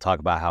 people talk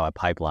about how at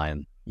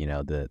Pipeline,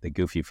 the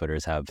goofy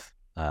footers have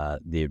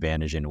the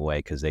advantage in a way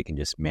because they can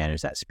just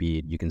manage that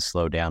speed. You can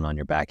slow down on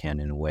your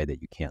backhand in a way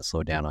that you can't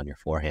slow down on your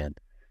forehand.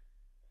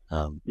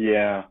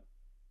 yeah,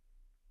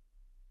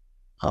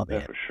 Oh, yeah,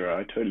 man. for sure.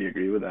 I totally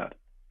agree with that.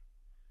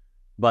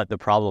 But the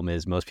problem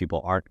is most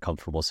people aren't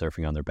comfortable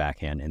surfing on their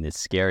backhand, and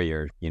it's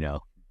scarier,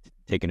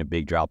 taking a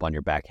big drop on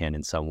your backhand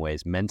in some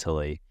ways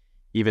mentally,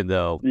 even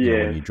though, when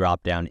Yes, you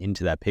drop down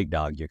into that pig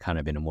dog, you're kind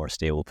of in a more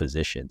stable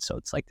position. So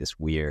it's like this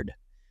weird,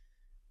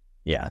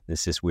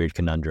 this weird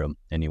conundrum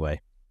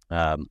anyway.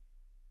 Um,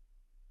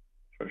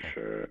 for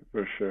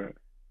sure.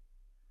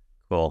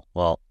 cool.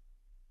 Well,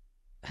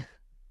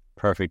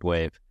 perfect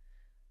wave.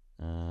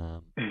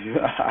 Um,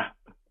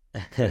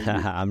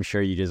 I'm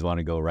sure you just want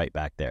to go right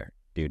back there.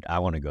 Dude, I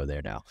want to go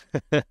there now.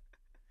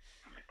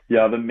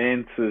 Yeah, the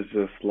Ments is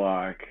just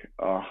like,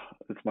 oh,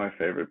 it's my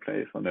favorite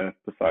place on earth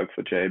besides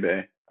for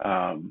J-Bay.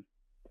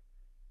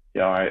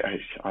 Yeah,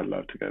 I'd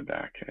love to go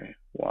back. Hey,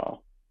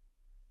 wow.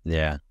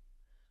 Yeah.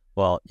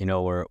 Well,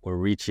 we're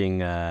reaching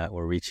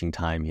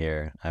time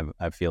here.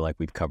 I feel like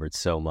we've covered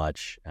so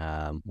much.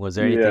 Was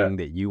there Yeah. anything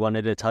that you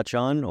wanted to touch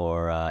on,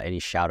 or any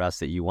shout outs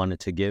that you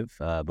wanted to give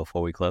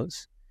before we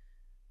close?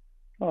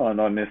 Oh,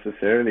 not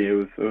necessarily.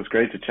 It was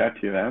great to chat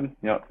to you, man.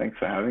 Yeah, thanks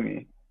for having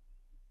me.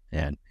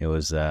 And it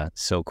was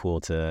so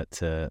cool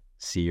to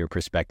see your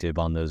perspective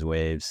on those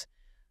waves.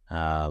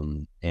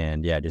 And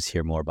yeah, just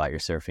hear more about your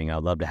surfing.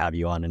 I'd love to have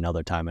you on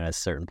another time. At a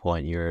certain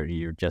point,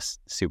 you're just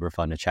super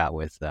fun to chat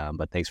with.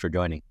 But thanks for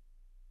joining.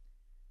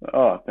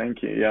 Oh,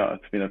 thank you. Yeah,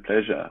 it's been a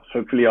pleasure.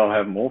 Hopefully, I'll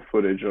have more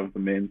footage of the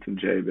Ment and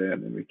J-Bear,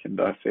 and we can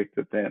dissect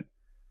it then.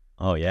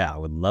 Oh yeah, I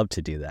would love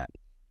to do that.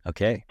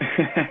 Okay.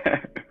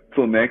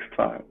 Till next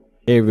time.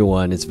 Hey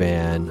everyone, it's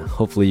Van.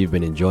 Hopefully you've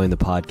been enjoying the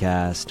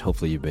podcast.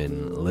 Hopefully you've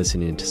been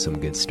listening to some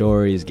good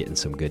stories, getting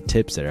some good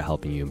tips that are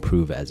helping you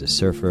improve as a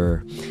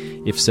surfer.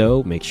 If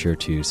so, make sure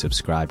to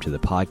subscribe to the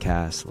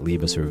podcast,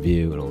 leave us a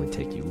review. It'll only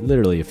take you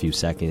literally a few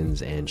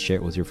seconds, and share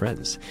it with your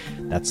friends.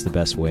 That's the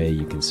best way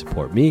you can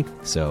support me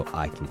so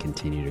I can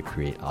continue to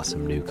create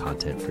awesome new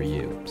content for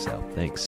you. So thanks.